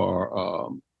who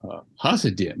are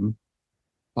Hasidim,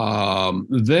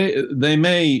 they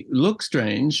may look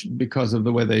strange because of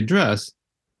the way they dress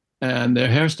and their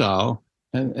hairstyle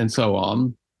and so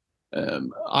on.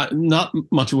 Not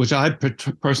much of which I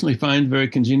personally find very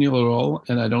congenial at all,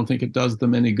 and I don't think it does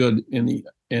them any good in the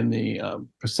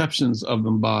perceptions of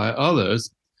them by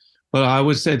others. But I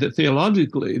would say that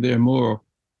theologically they're more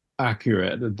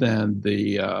accurate than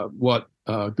the what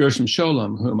Gershom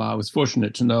Scholem, whom I was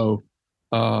fortunate to know,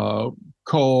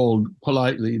 called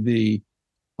politely the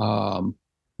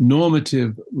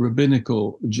normative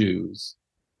rabbinical Jews,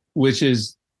 which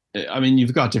is, I mean,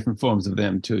 you've got different forms of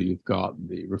them too. You've got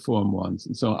the Reform ones.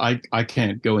 And so I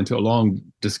can't go into a long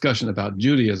discussion about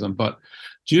Judaism, but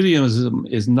Judaism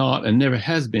is not and never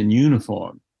has been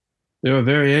uniform. There are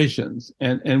variations.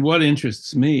 And what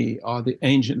interests me are the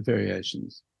ancient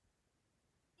variations.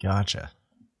 Gotcha.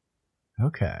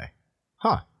 Okay.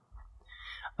 Huh.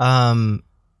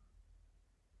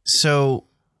 So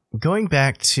going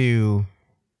back to,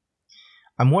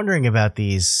 I'm wondering about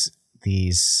these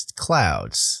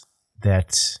clouds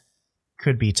that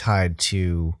could be tied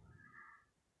to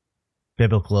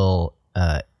biblical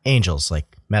angels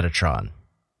like Metatron,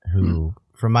 who,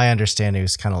 from my understanding,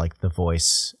 is kind of like the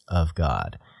voice of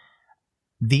God.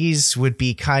 These would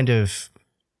be kind of,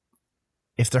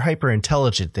 if they're hyper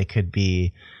intelligent, they could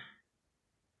be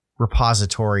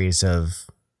repositories of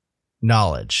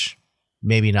knowledge.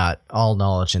 Maybe not all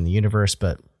knowledge in the universe,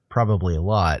 but probably a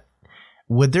lot.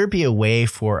 Would there be a way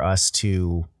for us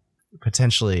to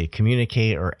potentially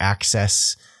communicate or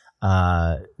access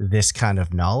this kind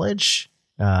of knowledge?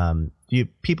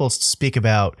 People speak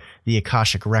about the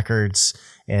Akashic records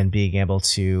and being able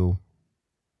to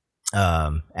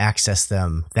access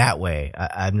them that way.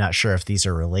 I'm not sure if these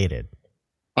are related.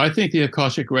 I think the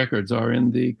Akashic records are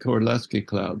in the Kordylewski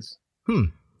clouds.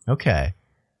 Okay.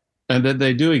 And that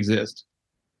they do exist.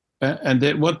 And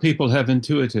that what people have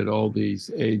intuited all these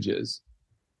ages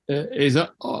is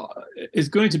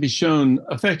going to be shown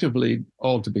effectively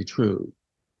all to be true.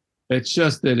 It's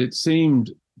just that it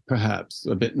seemed perhaps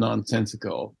a bit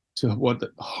nonsensical to what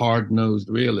the hard-nosed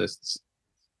realists,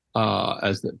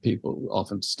 as that people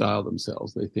often style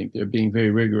themselves. They think they're being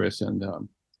very rigorous and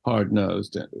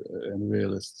hard-nosed and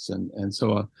realists and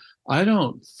so on. I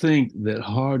don't think that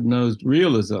hard-nosed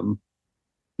realism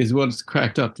is what it's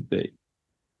cracked up to be.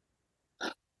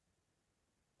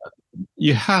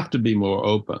 You have to be more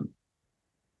open.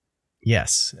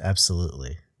 Yes,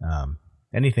 absolutely.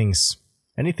 Anything's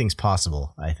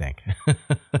possible, I think.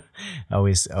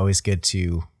 Always good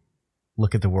to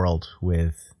look at the world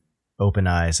with open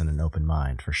eyes and an open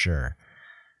mind, for sure.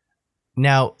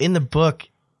 Now, in the book,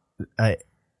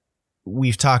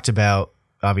 we've talked about,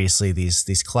 obviously,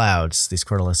 these clouds, these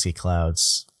Kordylewski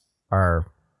clouds are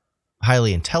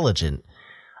highly intelligent.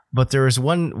 But there was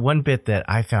one bit that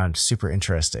I found super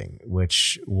interesting,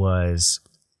 which was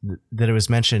that it was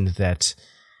mentioned that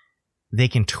they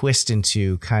can twist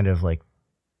into kind of like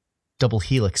double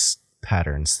helix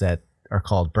patterns that are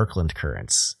called Birkeland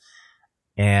currents.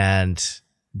 And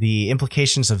the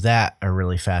implications of that are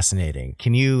really fascinating.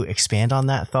 Can you expand on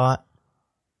that thought?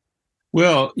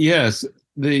 Well, yes.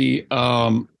 The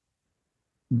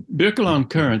Birkeland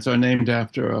currents are named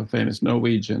after a famous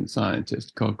Norwegian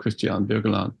scientist called Christian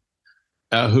Birkeland,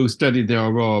 who studied the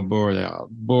aurora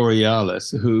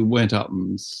borealis, who went up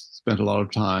and spent a lot of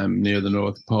time near the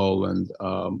North Pole and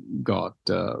got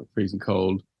freezing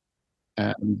cold.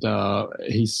 And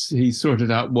he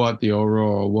sorted out what the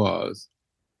aurora was.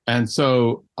 And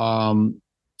so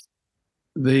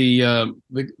they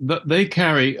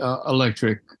carry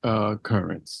electric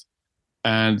currents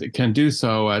and can do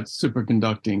so at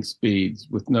superconducting speeds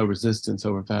with no resistance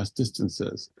over vast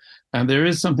distances. And there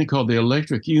is something called the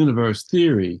electric universe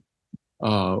theory,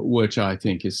 which I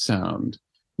think is sound,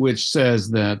 which says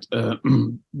that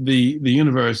the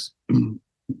universe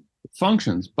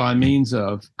functions by means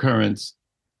of currents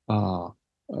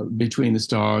between the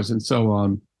stars and so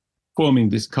on, forming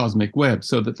this cosmic web,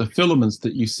 so that the filaments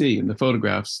that you see in the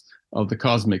photographs of the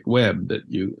cosmic web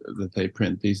that they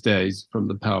print these days from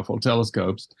the powerful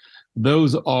telescopes,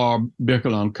 those are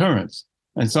Birkeland currents.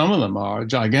 And some of them are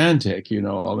gigantic,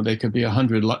 they could be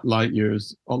 100 light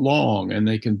years long, and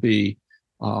they can be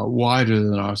wider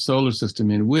than our solar system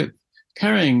in width,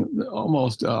 carrying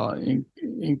almost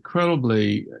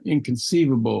incredibly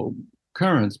inconceivable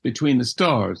currents between the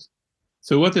stars.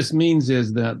 So what this means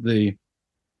is that the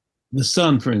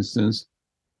sun, for instance,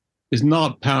 is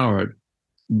not powered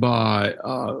by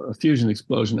a fusion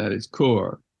explosion at its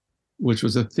core, which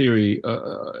was a theory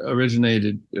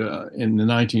originated in the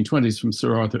 1920s from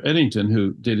Sir Arthur Eddington,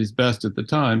 who did his best at the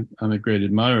time. I'm a great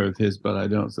admirer of his, but I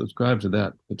don't subscribe to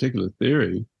that particular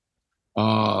theory.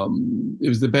 It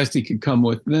was the best he could come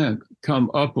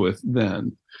up with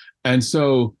then. And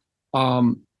so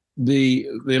the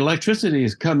electricity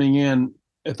is coming in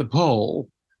at the pole,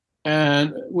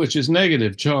 and which is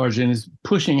negative charge, and is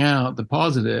pushing out the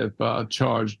positive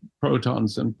charged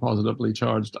protons and positively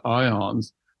charged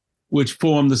ions, which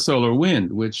form the solar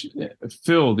wind, which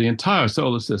fill the entire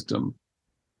solar system.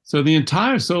 So the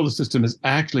entire solar system is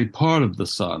actually part of the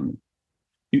sun.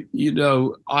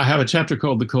 I have a chapter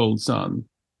called The Cold Sun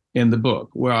in the book,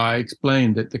 where I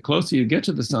explain that the closer you get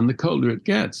to the sun, the colder it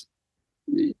gets.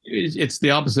 It's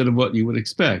the opposite of what you would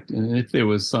expect. And if there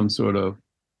was some sort of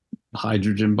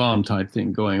hydrogen bomb type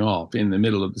thing going off in the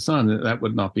middle of the sun, that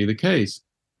would not be the case.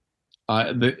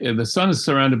 The sun is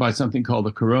surrounded by something called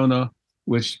the corona,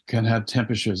 which can have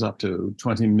temperatures up to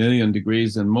 20 million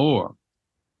degrees and more,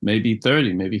 maybe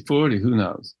 30, maybe 40, who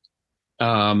knows.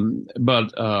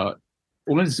 But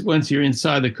once you're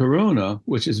inside the corona,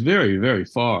 which is very, very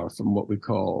far from what we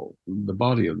call the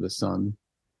body of the sun,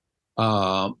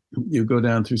 you go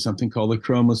down through something called the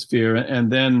chromosphere, and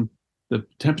then the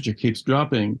temperature keeps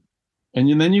dropping.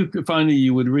 And then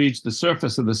you would reach the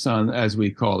surface of the sun, as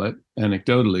we call it,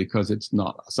 anecdotally, because it's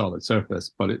not a solid surface,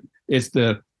 but it's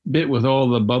the bit with all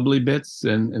the bubbly bits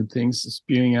and things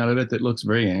spewing out of it that looks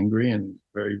very angry and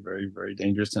very, very, very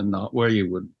dangerous, and not where you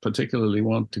would particularly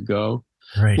want to go.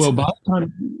 Right. Well, by the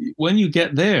time when you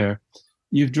get there,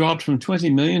 you've dropped from 20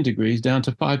 million degrees down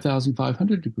to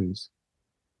 5,500 degrees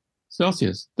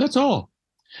Celsius. That's all.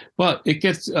 But it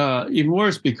gets even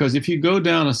worse, because if you go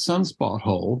down a sunspot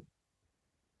hole,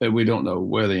 that we don't know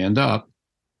where they end up,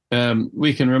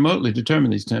 we can remotely determine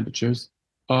these temperatures.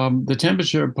 The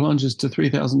temperature plunges to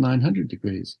 3,900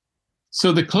 degrees.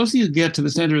 So the closer you get to the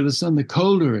center of the sun, the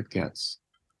colder it gets.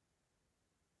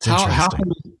 How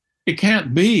It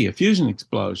can't be a fusion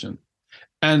explosion.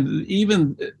 And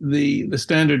even the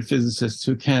standard physicists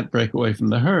who can't break away from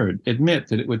the herd admit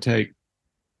that it would take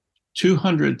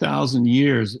 200,000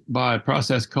 years by a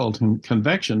process called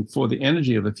convection for the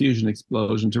energy of a fusion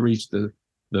explosion to reach the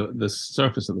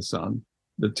surface of the sun,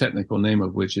 the technical name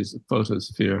of which is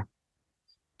photosphere.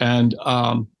 And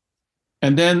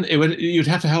then you'd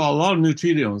have to have a lot of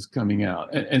neutrinos coming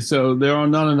out. And so there are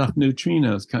not enough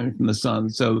neutrinos coming from the sun.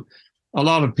 So a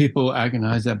lot of people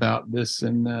agonize about this,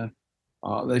 and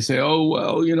they say, oh,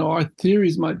 well, our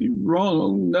theories might be wrong.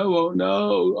 Oh, no, oh,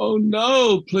 no, oh,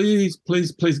 no, please,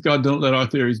 please, please, God, don't let our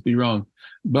theories be wrong.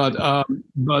 But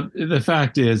the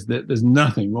fact is that there's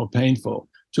nothing more painful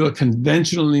to a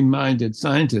conventionally minded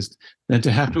scientist than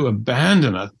to have to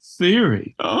abandon a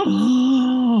theory.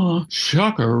 Oh,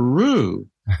 shockaroo.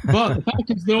 But the fact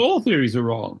is that all theories are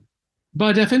wrong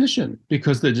by definition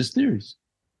because they're just theories.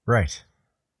 Right.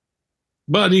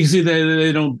 But you see,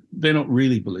 they don't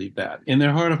really believe that. In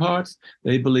their heart of hearts,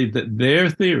 they believe that their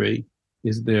theory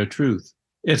is their truth.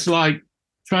 It's like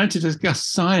trying to discuss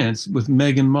science with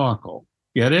Meghan Markle.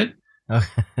 Get it?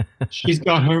 She's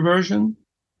got her version,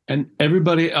 and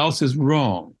everybody else is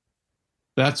wrong.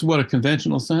 That's what a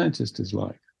conventional scientist is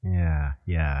like. Yeah.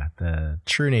 The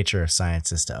true nature of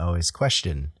science is to always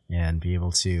question and be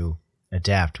able to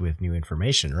adapt with new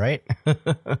information, right?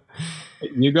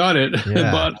 You got it.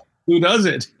 Yeah. But who does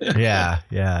it?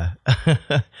 Yeah.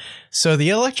 So the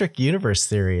electric universe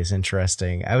theory is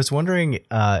interesting. I was wondering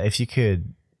if you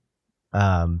could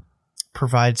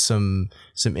provide some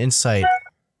insight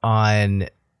on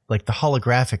like the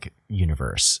holographic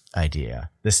universe idea,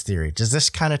 this theory. Does this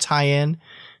kind of tie in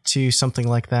to something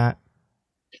like that?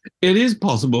 It is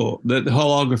possible that the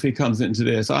holography comes into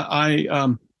this.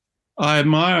 I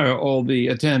admire all the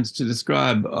attempts to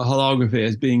describe holography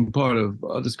as being part of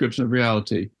a description of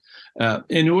reality.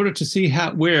 In order to see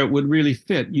where it would really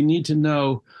fit, you need to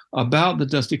know about the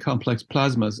dusty complex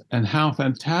plasmas and how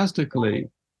fantastically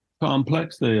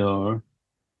complex they are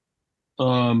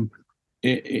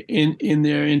in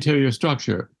their interior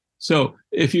structure. So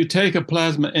if you take a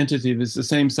plasma entity that's the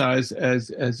same size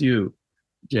as you,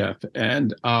 Jeff,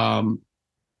 and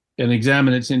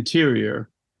examine its interior,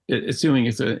 assuming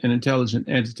it's an intelligent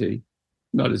entity,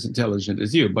 not as intelligent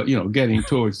as you, but getting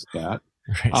towards that.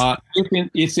 Right.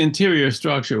 Its interior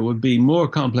structure would be more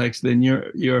complex than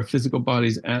your physical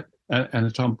body's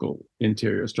anatomical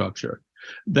interior structure.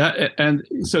 And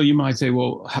so you might say,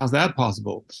 well, how's that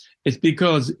possible? It's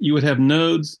because you would have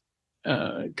nodes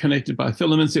connected by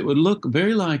filaments. It would look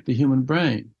very like the human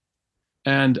brain,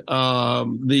 and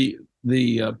the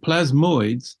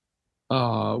plasmoids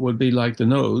would be like the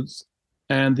nodes,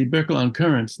 and the Birkeland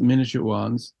currents, the miniature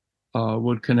ones,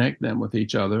 would connect them with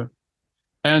each other.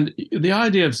 And the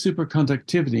idea of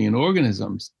superconductivity in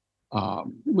organisms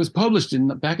was published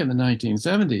back in the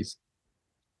 1970s.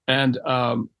 And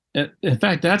in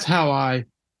fact, that's how I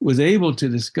was able to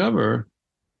discover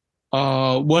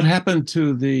what happened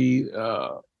to the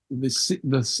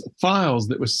files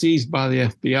that were seized by the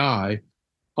FBI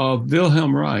of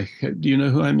Wilhelm Reich. Do you know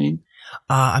who I mean?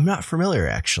 I'm not familiar,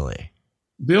 actually.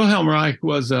 Wilhelm Reich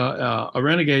was a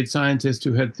renegade scientist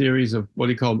who had theories of what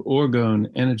he called orgone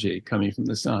energy coming from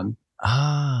the sun.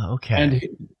 Ah, okay.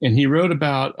 And he wrote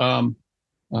about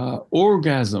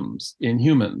orgasms in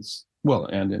humans, well,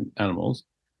 and in animals.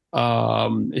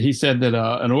 He said that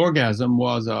an orgasm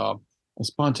was a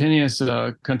spontaneous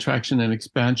contraction and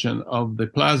expansion of the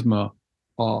plasma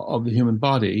of the human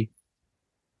body,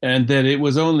 and that it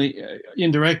was only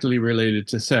indirectly related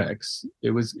to sex.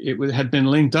 It had been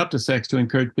linked up to sex to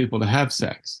encourage people to have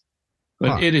sex,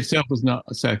 but it itself was not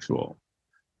sexual.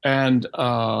 And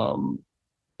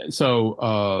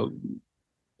so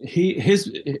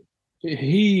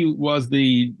he was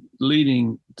the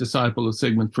leading disciple of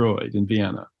Sigmund Freud in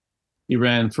Vienna. He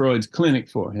ran Freud's clinic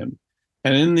for him.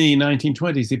 And in the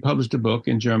 1920s, he published a book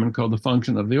in German called The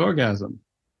Function of the Orgasm,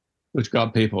 which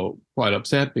got people quite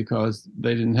upset because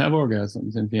they didn't have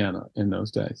orgasms in Vienna in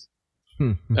those days.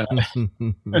 Weren't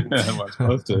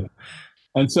supposed to.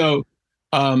 And so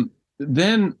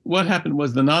then what happened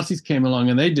was the Nazis came along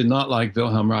and they did not like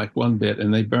Wilhelm Reich one bit,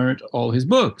 and they burnt all his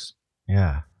books.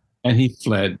 Yeah. And he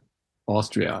fled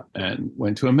Austria and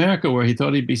went to America, where he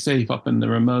thought he'd be safe up in the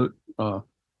remote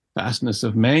fastness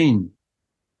of Maine.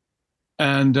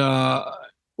 And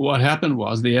what happened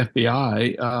was the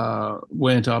FBI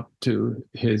went up to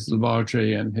his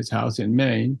laboratory and his house in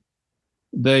Maine.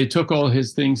 They took all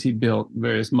his things he built,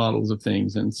 various models of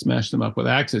things, and smashed them up with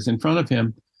axes in front of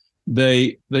him.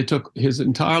 They took his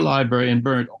entire library and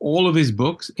burnt all of his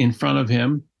books in front of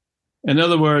him. In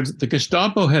other words, the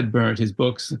Gestapo had burnt his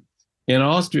books in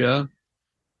Austria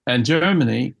and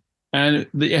Germany, and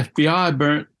the FBI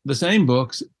burnt the same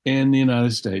books in the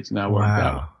United States. Now weren't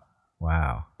that one. Wow.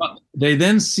 Wow. But they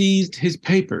then seized his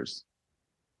papers,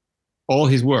 all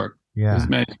his work, his Yeah.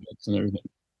 manuscripts and everything,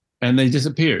 and they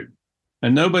disappeared.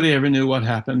 And nobody ever knew what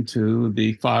happened to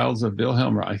the files of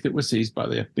Wilhelm Reich that were seized by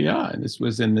the FBI. And this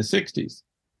was in the 60s.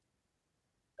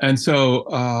 And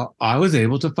so I was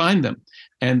able to find them.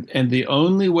 And the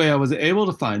only way I was able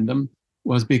to find them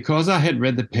was because I had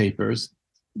read the papers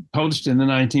published in the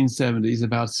 1970s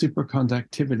about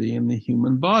superconductivity in the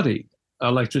human body,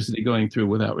 electricity going through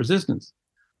without resistance,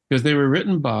 because they were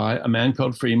written by a man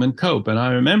called Freeman Cope, and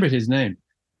I remembered his name.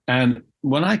 And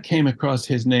when I came across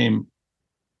his name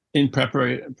in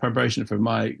preparation for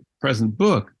my present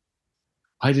book,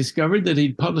 I discovered that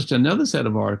he'd published another set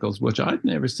of articles, which I'd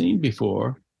never seen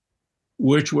before,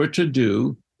 which were to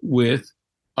do with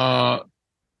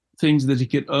things that he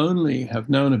could only have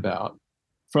known about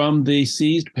from the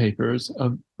seized papers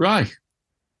of Reich.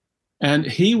 And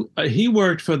he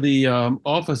worked for the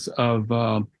Office of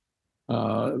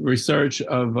Research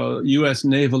of U.S.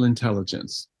 Naval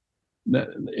Intelligence.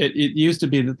 It used to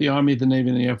be that the Army, the Navy,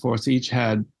 and the Air Force each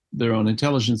had their own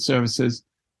intelligence services,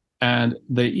 and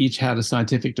they each had a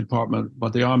scientific department,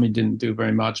 but the Army didn't do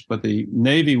very much. But the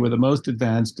Navy were the most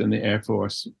advanced, and the Air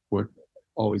Force were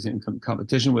always in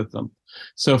competition with them.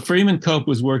 So Freeman Cope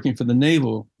was working for the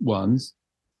naval ones,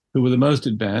 who were the most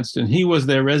advanced, and he was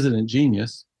their resident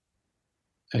genius.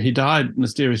 He died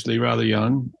mysteriously rather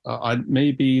young. It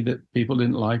may be that people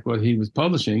didn't like what he was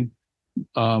publishing,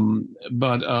 or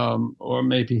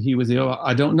maybe he was ill.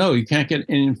 I don't know. You can't get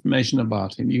any information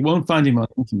about him. You won't find him on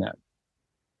the internet.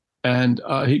 And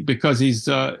because he's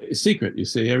secret, you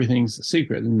see, everything's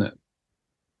secret, isn't it?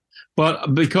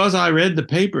 But because I read the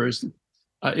papers,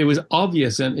 it was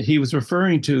obvious, and he was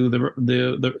referring to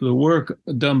the work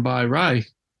done by Reich.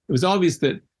 It was obvious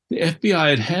that the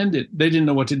FBI had they didn't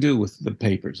know what to do with the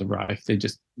papers of Reich.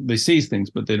 They seized things,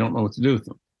 but they don't know what to do with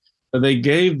them. So they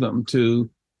gave them to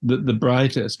the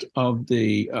brightest of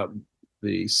the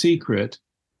secret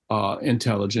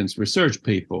intelligence research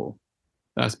people.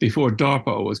 That's before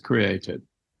DARPA was created.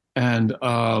 And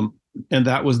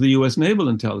that was the U.S. Naval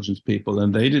Intelligence people,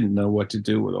 and they didn't know what to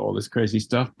do with all this crazy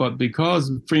stuff. But because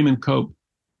Freeman Cope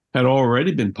had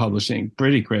already been publishing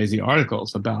pretty crazy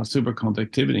articles about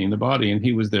superconductivity in the body, and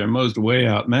he was their most way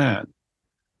out man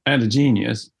and a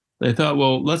genius, they thought,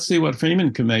 well, let's see what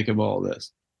Freeman can make of all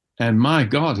this. And my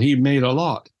God, he made a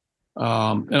lot.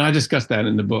 And I discussed that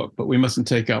in the book, but we mustn't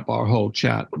take up our whole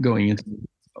chat going into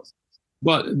details.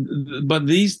 But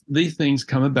these things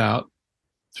come about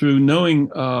through knowing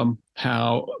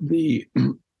how the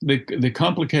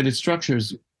complicated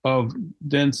structures of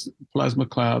dense plasma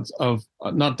clouds, of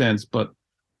not dense, but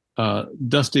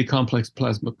dusty complex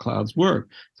plasma clouds work.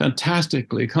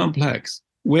 Fantastically complex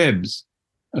webs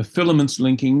of filaments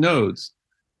linking nodes.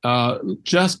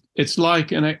 It's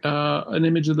like an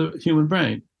image of the human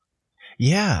brain.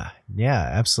 Yeah,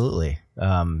 absolutely.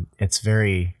 It's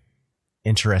very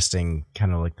interesting,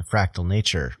 kind of like the fractal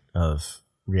nature of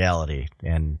reality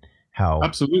and how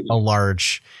Absolutely. a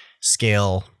large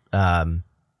scale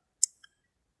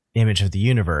image of the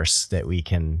universe that we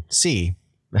can see,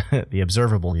 the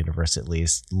observable universe at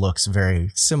least, looks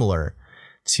very similar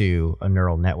to a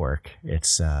neural network.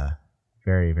 It's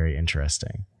very, very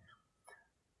interesting.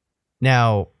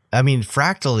 Now, I mean,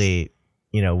 fractally,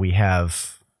 we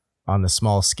have on the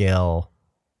small scale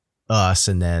us,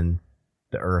 and then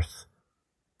the Earth,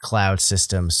 cloud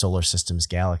systems, solar systems,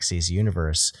 galaxies,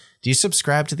 universe. Do you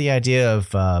subscribe to the idea of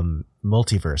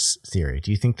multiverse theory?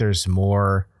 Do you think there's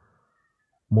more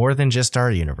than just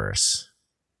our universe?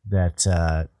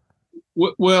 That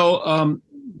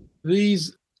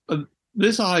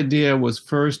this idea was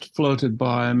first floated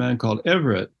by a man called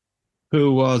Everett,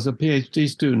 who was a PhD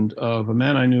student of a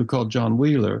man I knew called John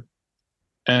Wheeler,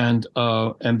 and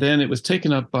then it was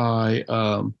taken up by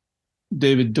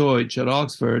David Deutsch at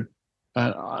Oxford.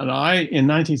 And in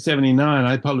 1979,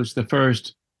 I published the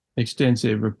first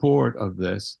extensive report of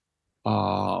this,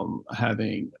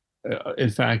 having, in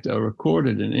fact,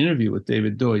 recorded an interview with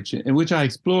David Deutsch, in which I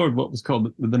explored what was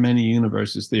called the many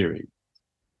universes theory,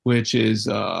 which has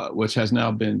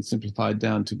now been simplified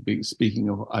down to speaking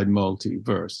of a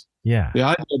multiverse. Yeah. The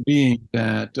idea being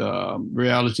that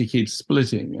reality keeps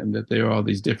splitting, and that there are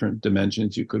these different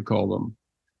dimensions, you could call them.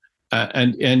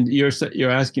 And you're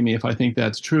asking me if I think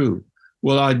that's true.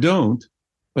 Well, I don't,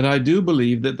 but I do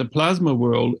believe that the plasma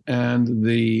world and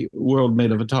the world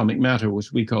made of atomic matter,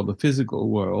 which we call the physical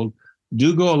world,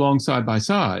 do go along side by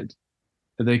side.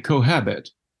 They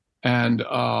cohabit, and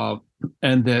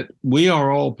that we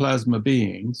are all plasma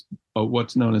beings,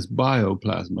 what's known as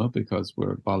bioplasma, because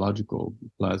we're biological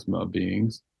plasma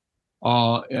beings,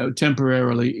 are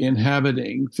temporarily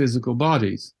inhabiting physical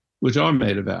bodies, which are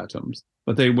made of atoms,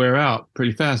 but they wear out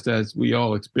pretty fast, as we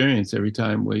all experience every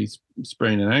time we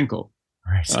sprain an ankle.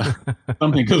 Right.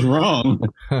 Something goes wrong,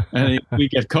 and we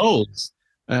get colds,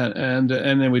 and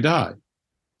then we die.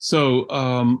 So,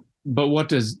 but what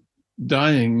does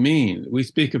dying mean? We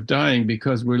speak of dying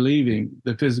because we're leaving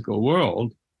the physical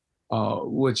world,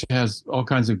 which has all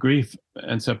kinds of grief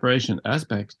and separation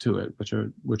aspects to it,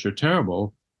 which are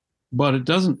terrible. But it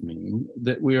doesn't mean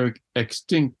that we are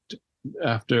extinct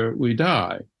after we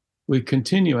die. We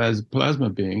continue as plasma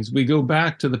beings. We go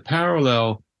back to the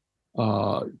parallel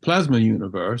plasma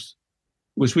universe,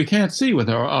 which we can't see with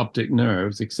our optic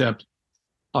nerves, except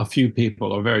a few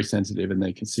people are very sensitive and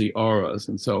they can see auras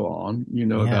and so on. You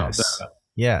know about that.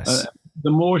 Yes. The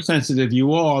more sensitive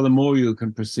you are, the more you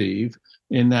can perceive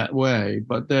in that way.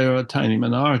 But they're a tiny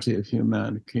minority of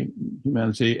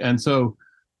humanity. And so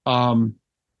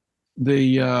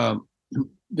the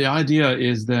idea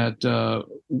is that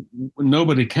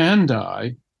nobody can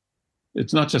die.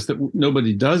 It's not just that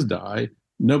nobody does die,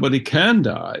 nobody can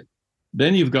die.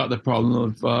 Then you've got the problem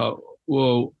of,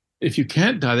 well, if you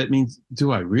can't die, that means,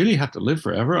 do I really have to live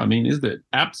forever? I mean, is there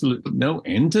absolutely no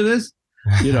end to this?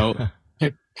 You know,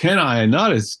 can I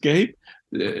not escape?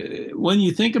 When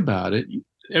you think about it,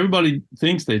 everybody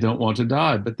thinks they don't want to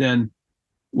die, but then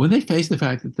when they face the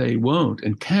fact that they won't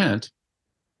and can't,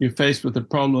 you're faced with the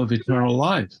problem of eternal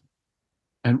life.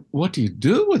 And what do you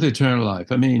do with eternal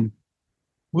life? I mean,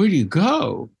 where do you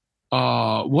go?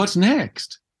 What's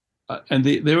next? And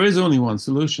there is only one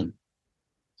solution: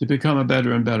 to become a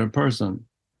better and better person.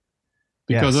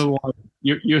 Because otherwise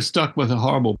you're stuck with a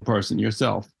horrible person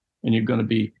yourself, and you're going to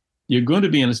be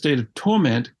in a state of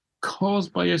torment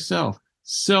caused by yourself,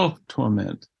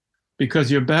 self-torment,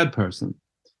 because you're a bad person.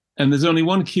 And there's only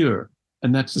one cure,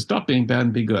 and that's to stop being bad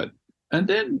and be good. And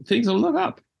then things will look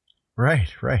up. Right.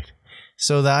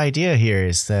 So the idea here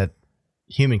is that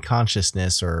human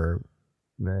consciousness, or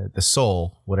the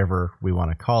soul, whatever we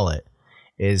want to call it,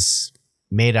 is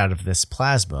made out of this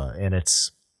plasma, and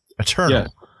it's eternal.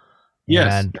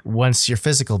 Yes. And once your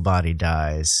physical body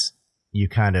dies, you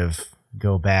kind of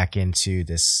go back into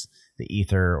the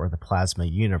ether or the plasma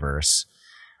universe.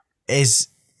 If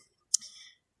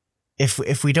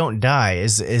we don't die,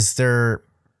 is there,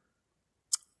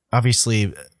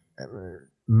 obviously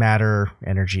matter,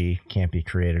 energy can't be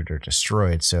created or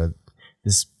destroyed, so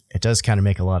it does kind of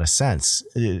make a lot of sense.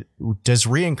 Does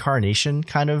reincarnation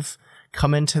kind of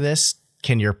come into this?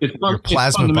 Can your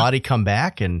plasma body come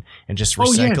back and just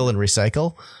recycle and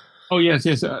recycle? Oh, yes.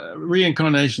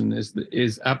 Reincarnation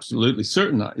is absolutely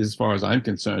certain, as far as I'm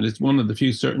concerned. It's one of the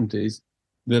few certainties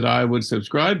that I would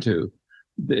subscribe to.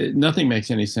 Nothing makes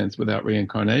any sense without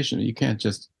reincarnation. You can't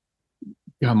just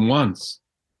come once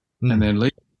and then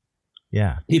leave.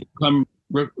 Yeah. People come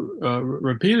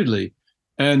repeatedly.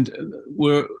 And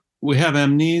we have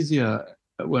amnesia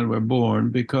when we're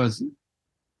born because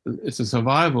it's a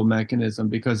survival mechanism.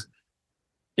 Because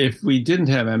if we didn't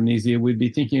have amnesia, we'd be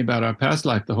thinking about our past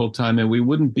life the whole time, and we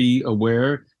wouldn't be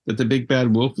aware that the big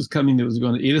bad wolf was coming, that was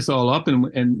going to eat us all up,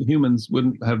 and humans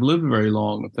wouldn't have lived very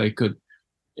long if they could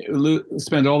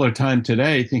spend all their time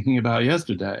today thinking about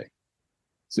yesterday.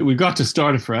 So we've got to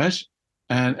start afresh,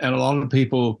 and a lot of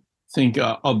people think,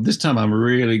 oh, this time I'm going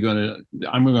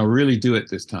to really do it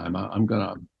this time.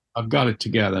 I've got it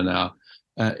together now.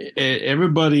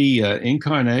 Everybody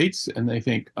incarnates, and they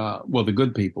think, well, the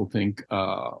good people think,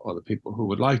 or the people who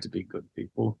would like to be good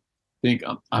people think,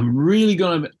 I'm really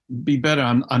going to be better.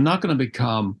 I'm not going to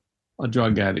become a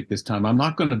drug addict this time. I'm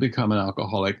not going to become an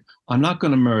alcoholic. I'm not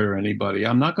going to murder anybody.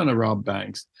 I'm not going to rob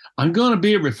banks. I'm going to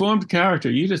be a reformed character.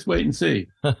 You just wait and see.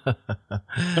 Of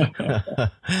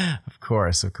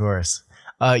course.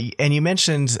 And you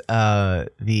mentioned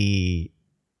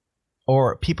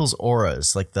people's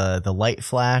auras, like the light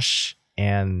flash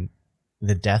and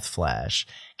the death flash.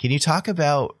 Can you talk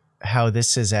about how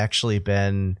this has actually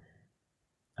been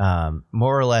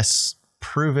more or less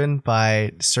proven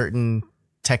by certain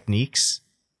techniques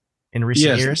in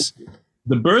recent years?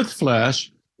 The birth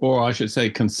flash, or I should say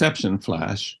conception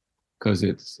flash, because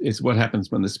it's what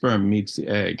happens when the sperm meets the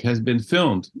egg, has been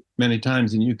filmed many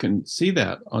times, and you can see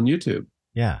that on YouTube.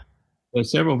 Yeah.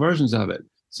 There's several versions of it.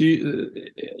 So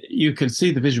you can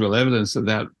see the visual evidence of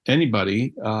that,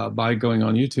 anybody, by going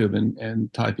on YouTube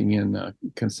and typing in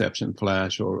conception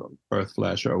flash or birth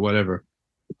flash or whatever.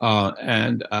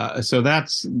 So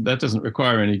that doesn't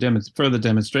require any further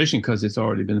demonstration, because it's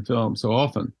already been filmed so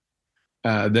often.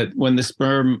 That when the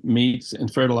sperm meets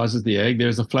and fertilizes the egg,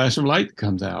 there's a flash of light that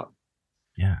comes out.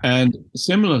 Yeah. And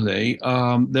similarly,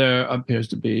 there appears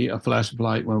to be a flash of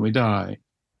light when we die.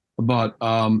 But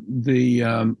I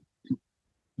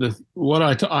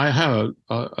have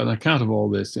an account of all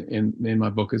this in my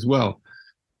book as well.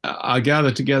 I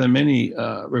gathered together many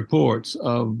reports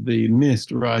of the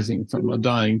mist rising from a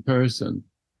dying person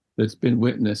that's been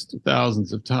witnessed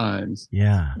thousands of times.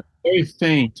 Yeah. Very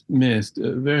faint mist,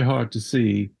 very hard to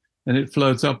see, and it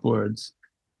floats upwards.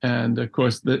 And of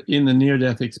course, in the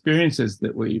near-death experiences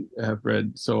that we have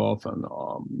read so often,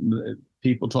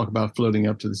 people talk about floating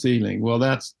up to the ceiling. Well,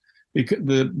 that's because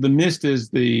the mist is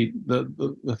the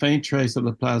faint trace of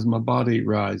the plasma body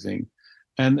rising,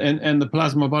 and the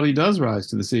plasma body does rise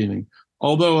to the ceiling.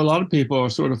 Although a lot of people are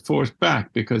sort of forced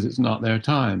back because it's not their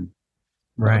time.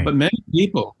 Right. But many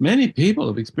people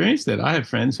have experienced it. I have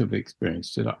friends who've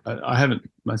experienced it. I haven't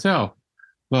myself,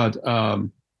 but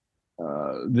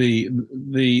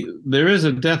there is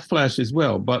a death flash as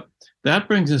well. But that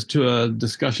brings us to a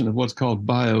discussion of what's called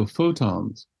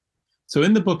biophotons. So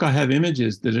in the book, I have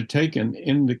images that are taken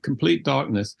in the complete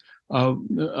darkness of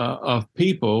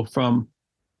people from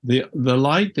the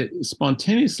light that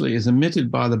spontaneously is emitted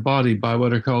by the body by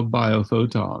what are called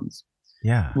biophotons.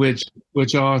 Yeah. Which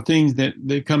are things that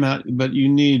they come out, but you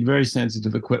need very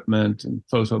sensitive equipment and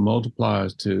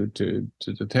photomultipliers to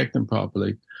detect them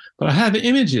properly. But I have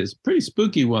images, pretty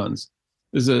spooky ones.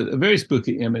 There's a very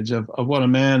spooky image of what a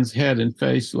man's head and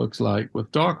face looks like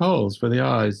with dark holes for the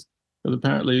eyes. But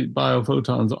apparently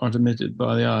biophotons aren't emitted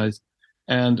by the eyes.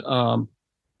 And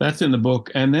that's in the book.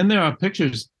 And then there are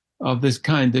pictures of this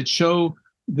kind that show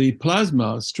the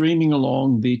plasma streaming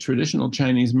along the traditional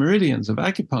Chinese meridians of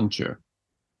acupuncture.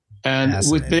 And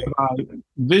with thereby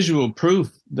visual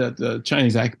proof that the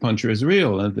Chinese acupuncture is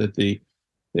real and that the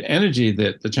energy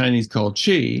that the Chinese call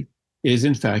qi is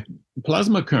in fact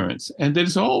plasma currents, and that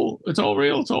it's all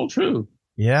real, it's all true.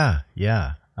 Yeah,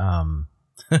 yeah.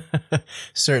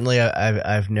 Certainly,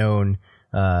 I've known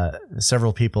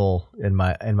several people in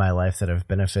my life that have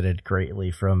benefited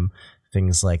greatly from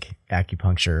things like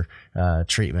acupuncture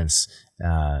treatments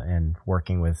and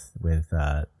working with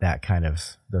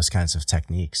those kinds of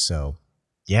techniques. So,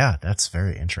 yeah, that's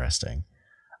very interesting.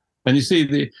 And you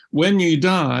see, when you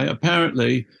die,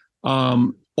 apparently,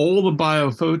 all the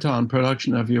biophoton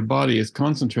production of your body is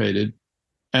concentrated,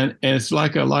 and it's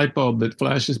like a light bulb that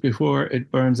flashes before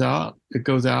it burns out. It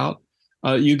goes out.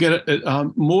 You get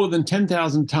more than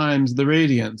 10,000 times the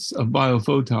radiance of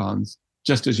biophotons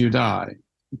just as you die.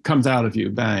 It comes out of you,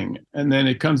 bang. And then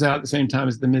it comes out at the same time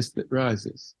as the mist that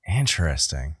rises.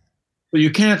 Interesting. But you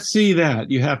can't see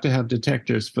that. You have to have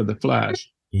detectors for the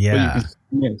flash. Yeah. But you can see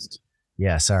the mist.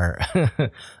 Yes, our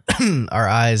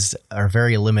eyes are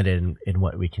very limited in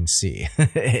what we can see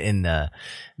in the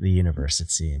universe,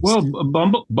 it seems. Well,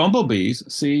 bumblebees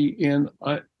see in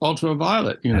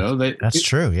ultraviolet. That's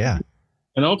true. Yeah.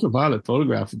 An ultraviolet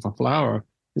photograph of a flower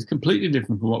is completely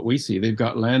different from what we see. They've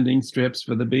got landing strips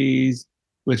for the bees,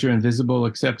 which are invisible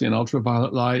except in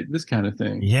ultraviolet light, this kind of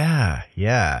thing. Yeah,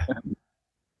 yeah.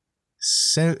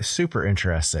 So super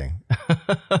interesting.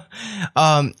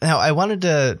 Now, I wanted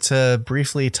to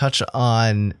briefly touch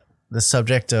on the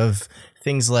subject of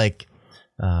things like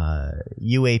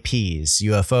UAPs,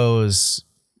 UFOs,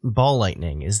 ball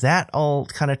lightning. Is that all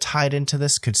kind of tied into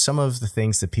this? Could some of the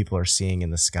things that people are seeing in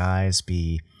the skies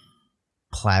be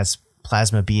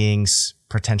plasma beings,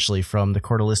 potentially from the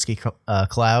Kordylewski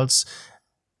clouds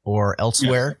or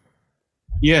elsewhere?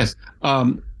 Yes.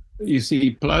 You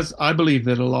see, I believe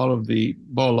that a lot of the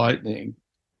ball lightning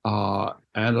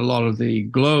and a lot of the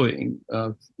glowing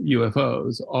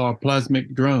UFOs are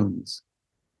plasmic drones,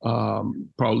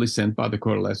 probably sent by the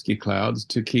Kordylewski clouds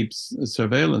to keep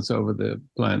surveillance over the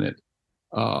planet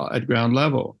at ground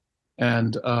level.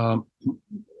 And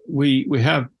we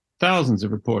have thousands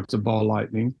of reports of ball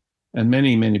lightning, and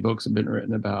many, many books have been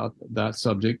written about that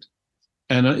subject.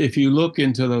 And if you look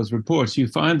into those reports, you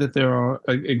find that there are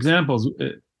examples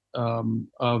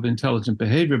of intelligent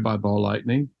behavior by ball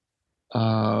lightning.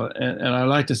 And I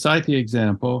like to cite the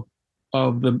example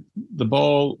of the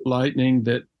ball lightning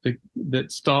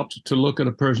that stopped to look at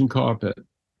a Persian carpet,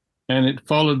 and it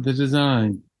followed the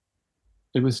design.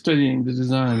 It was studying the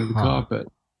design of the carpet.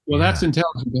 Well, that's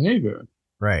intelligent behavior.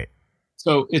 Right.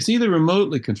 So it's either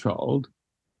remotely controlled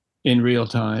in real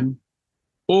time,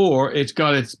 or it's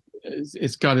got its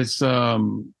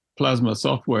plasma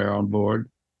software on board.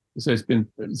 So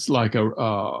it's like a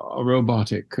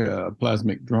robotic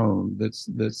plasmic drone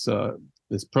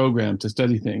that's programmed to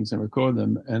study things and record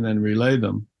them and then relay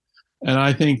them. And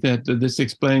I think that this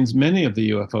explains many of the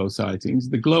UFO sightings,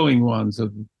 the glowing ones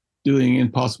of doing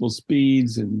impossible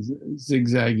speeds and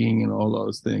zigzagging and all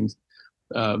those things.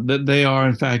 that they are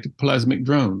in fact plasmic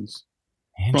drones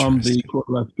from the Interesting.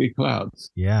 Kowalski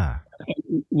clouds. Yeah.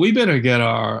 We better get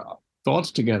our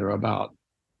thoughts together about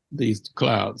these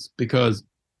clouds, because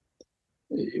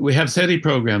we have SETI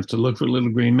programs to look for little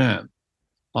green men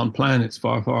on planets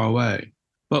far, far away.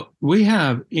 But we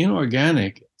have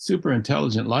inorganic, super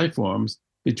intelligent life forms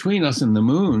between us and the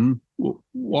moon.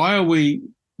 Why are we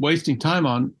wasting time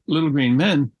on little green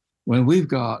men when we've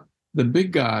got the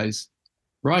big guys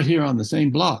right here on the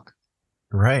same block?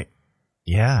 Right.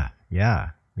 Yeah. Yeah.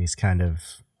 These kind of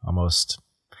almost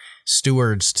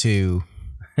stewards to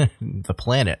the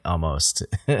planet almost.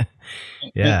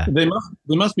 Yeah. And they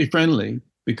must be friendly,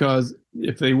 because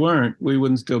if they weren't, we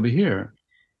wouldn't still be here.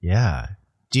 Yeah.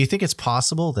 Do you think it's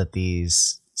possible that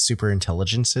these super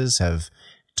intelligences have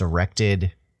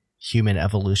directed human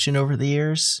evolution over the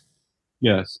years?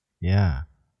 Yes. Yeah.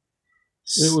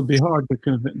 It would be hard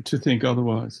to think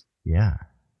otherwise. Yeah.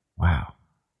 Wow.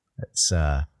 That's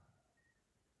a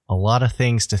lot of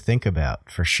things to think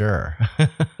about for sure.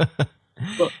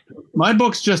 Well, my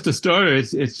book's just a starter.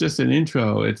 It's just an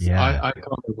intro. Yeah. I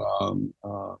call it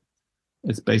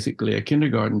it's basically a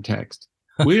kindergarten text.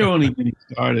 We're only getting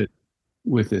started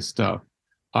with this stuff.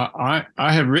 I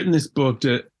have written this book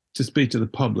to speak to the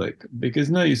public,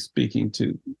 because now you're speaking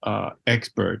to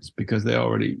experts, because they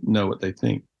already know what they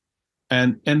think,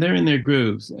 and they're in their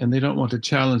grooves, and they don't want to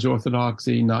challenge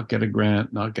orthodoxy, not get a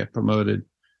grant, not get promoted.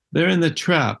 They're in the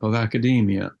trap of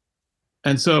academia.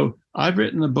 And so I've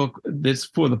written a book that's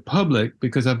for the public,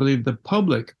 because I believe the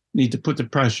public need to put the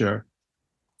pressure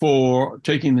for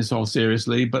taking this all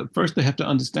seriously. But first they have to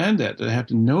understand it. They have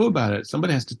to know about it.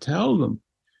 Somebody has to tell them.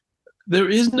 There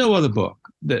is no other book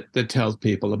that tells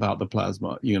people about the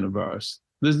plasma universe.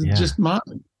 This is just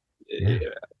mine. Yeah.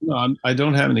 No, I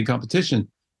don't have any competition.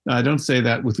 Now, I don't say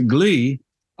that with glee.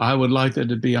 I would like there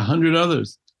to be 100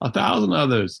 others, 1,000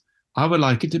 others. I would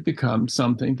like it to become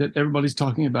something that everybody's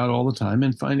talking about all the time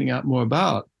and finding out more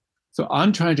about. So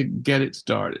I'm trying to get it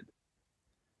started.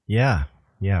 Yeah.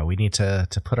 Yeah. We need to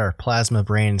put our plasma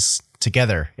brains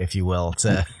together, if you will,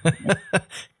 to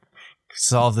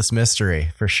solve this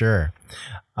mystery for sure.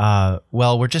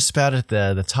 Well, we're just about at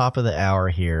the top of the hour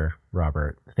here,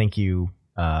 Robert. Thank you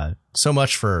so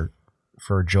much for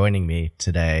joining me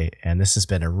today. And this has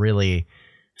been a really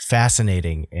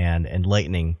fascinating and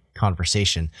enlightening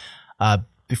conversation.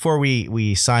 Before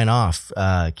we sign off,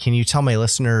 can you tell my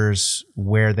listeners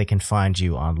where they can find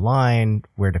you online,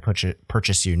 where to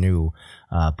purchase your new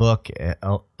book,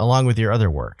 along with your other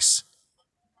works?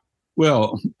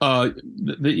 Well,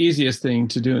 the easiest thing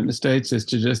to do in the States is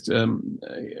to just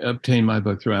obtain my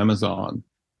book through Amazon.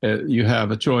 You have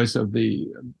a choice of the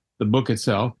book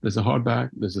itself. There's a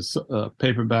hardback, there's a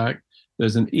paperback,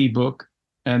 there's an ebook,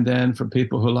 and then for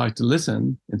people who like to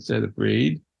listen instead of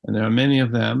read, and there are many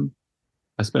of them,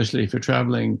 especially if you're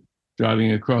driving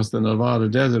across the Nevada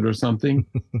desert or something,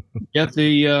 get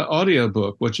the audio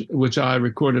book, which I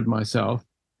recorded myself.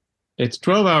 It's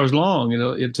 12 hours long.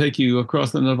 It'll take you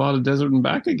across the Nevada desert and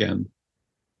back again.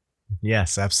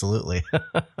 Yes, absolutely.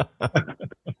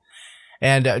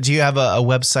 And do you have a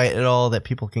website at all that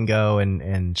people can go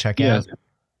and check out?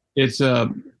 It's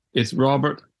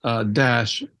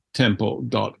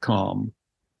robert-temple.com.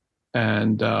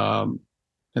 And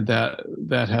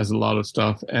that has a lot of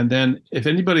stuff. And then if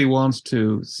anybody wants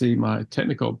to see my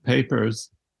technical papers,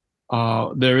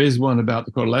 there is one about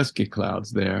the Kowalski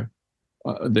clouds there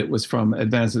that was from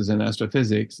Advances in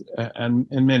Astrophysics and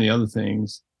many other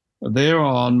things. They're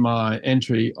on my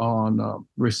entry on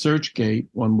ResearchGate,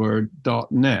 one word,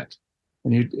 .net.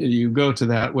 And you go to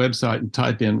that website and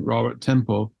type in Robert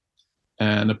Temple,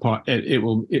 and the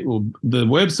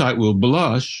website will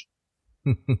blush.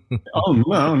 Oh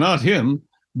no, not him.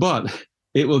 But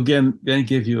it will then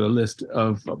give you a list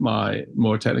of my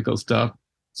more technical stuff.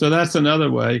 So that's another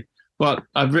way. But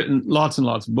I've written lots and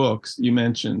lots of books. You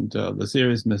mentioned The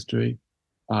Serious Mystery.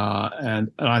 And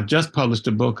I've just published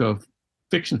a book of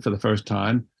fiction for the first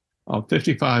time,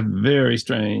 55 very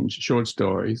strange short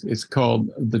stories. It's called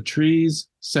The Tree's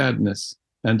Sadness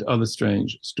and Other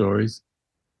Strange Stories.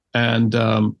 And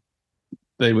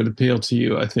they would appeal to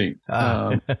you, I think.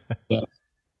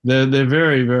 They're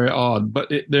very, very odd,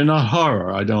 but they're not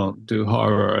horror. I don't do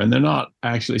horror, and they're not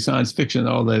actually science fiction,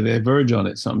 although they verge on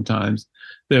it sometimes.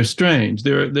 They're strange.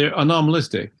 They're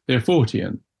anomalistic. They're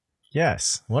Fortean.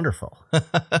 Yes, wonderful.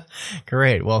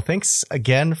 Great. Well, thanks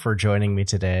again for joining me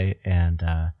today, and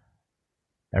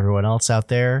everyone else out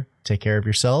there, take care of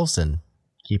yourselves and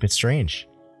keep it strange.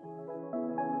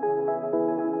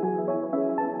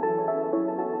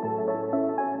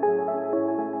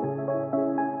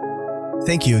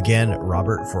 Thank you again,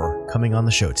 Robert, for coming on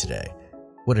the show today.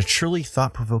 What a truly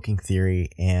thought-provoking theory,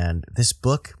 and this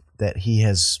book that he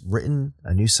has written,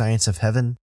 A New Science of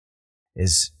Heaven,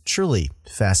 is truly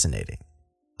fascinating.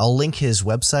 I'll link his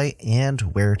website and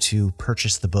where to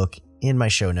purchase the book in my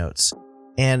show notes.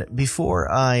 And before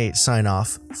I sign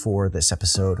off for this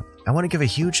episode, I want to give a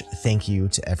huge thank you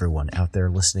to everyone out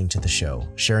there listening to the show,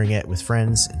 sharing it with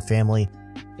friends and family.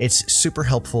 It's super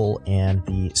helpful, and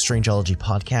the Strangeology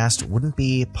podcast wouldn't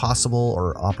be possible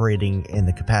or operating in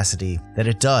the capacity that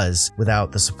it does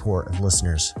without the support of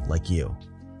listeners like you.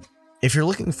 If you're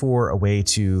looking for a way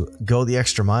to go the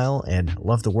extra mile and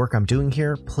love the work I'm doing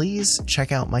here, please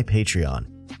check out my Patreon.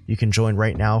 You can join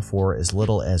right now for as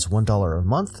little as $1 a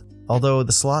month, although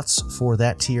the slots for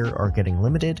that tier are getting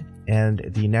limited, and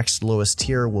the next lowest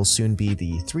tier will soon be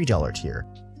the $3 tier.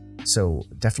 So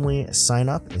definitely sign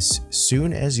up as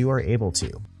soon as you are able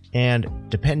to. And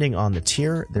depending on the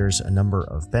tier, there's a number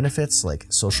of benefits like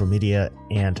social media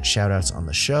and shoutouts on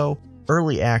the show,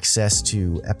 early access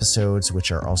to episodes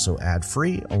which are also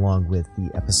ad-free, along with the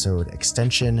episode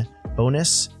extension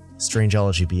bonus,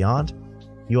 Strangeology Beyond.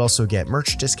 You also get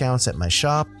merch discounts at my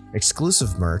shop,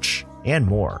 exclusive merch, and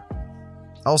more.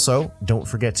 Also, don't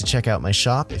forget to check out my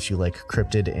shop if you like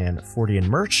Cryptid and Fortean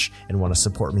merch and want to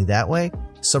support me that way.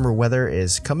 Summer weather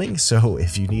is coming, so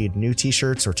if you need new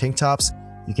t-shirts or tank tops,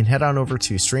 you can head on over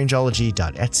to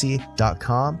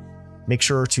strangeology.etsy.com. Make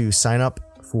sure to sign up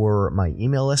for my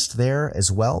email list there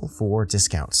as well for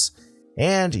discounts.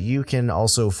 And you can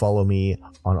also follow me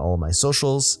on all of my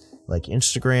socials like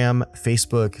Instagram,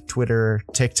 Facebook, Twitter,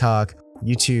 TikTok,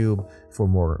 YouTube for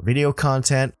more video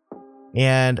content.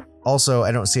 And also,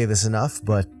 I don't say this enough,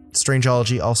 but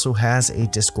Strangeology also has a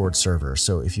Discord server.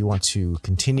 So if you want to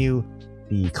continue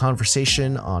the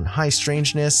conversation on high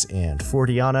strangeness and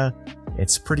Forteana,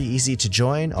 it's pretty easy to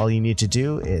join. All you need to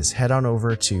do is head on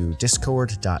over to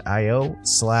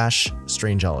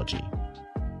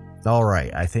discord.io/Strangeology. All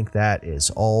right, I think that is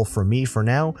all from me for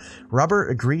now.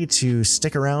 Robert agreed to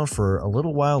stick around for a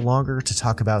little while longer to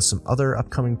talk about some other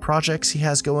upcoming projects he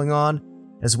has going on,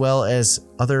 as well as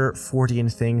other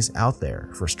Fortean things out there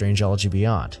for Strangeology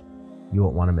Beyond. You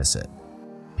won't want to miss it.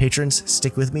 Patrons,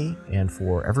 stick with me, and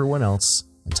for everyone else,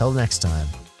 until next time,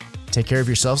 take care of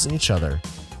yourselves and each other,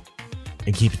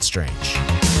 and keep it strange.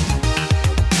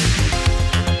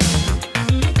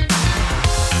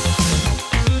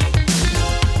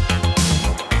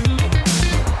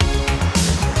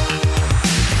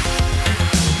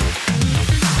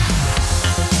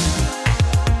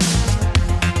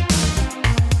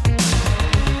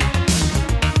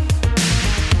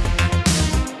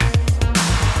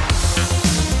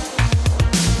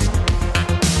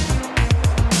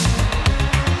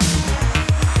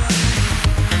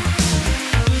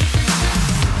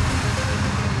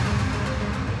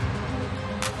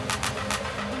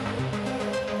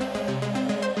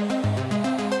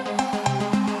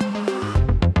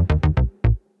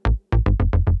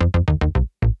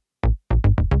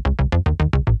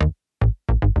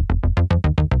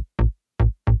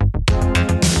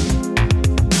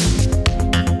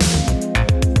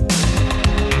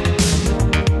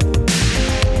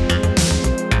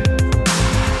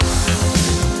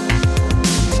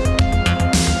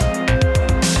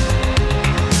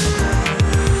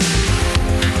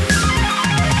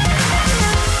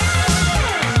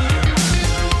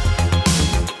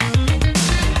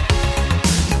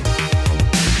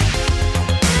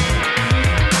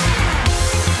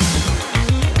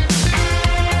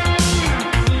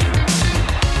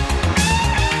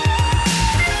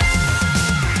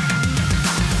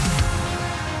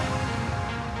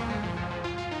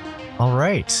 All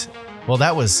right. Well,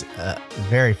 that was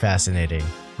very fascinating,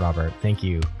 Robert. Thank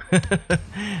you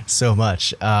so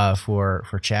much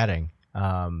for chatting.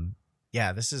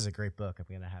 Yeah, this is a great book. I'm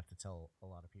going to have to tell a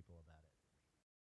lot of people.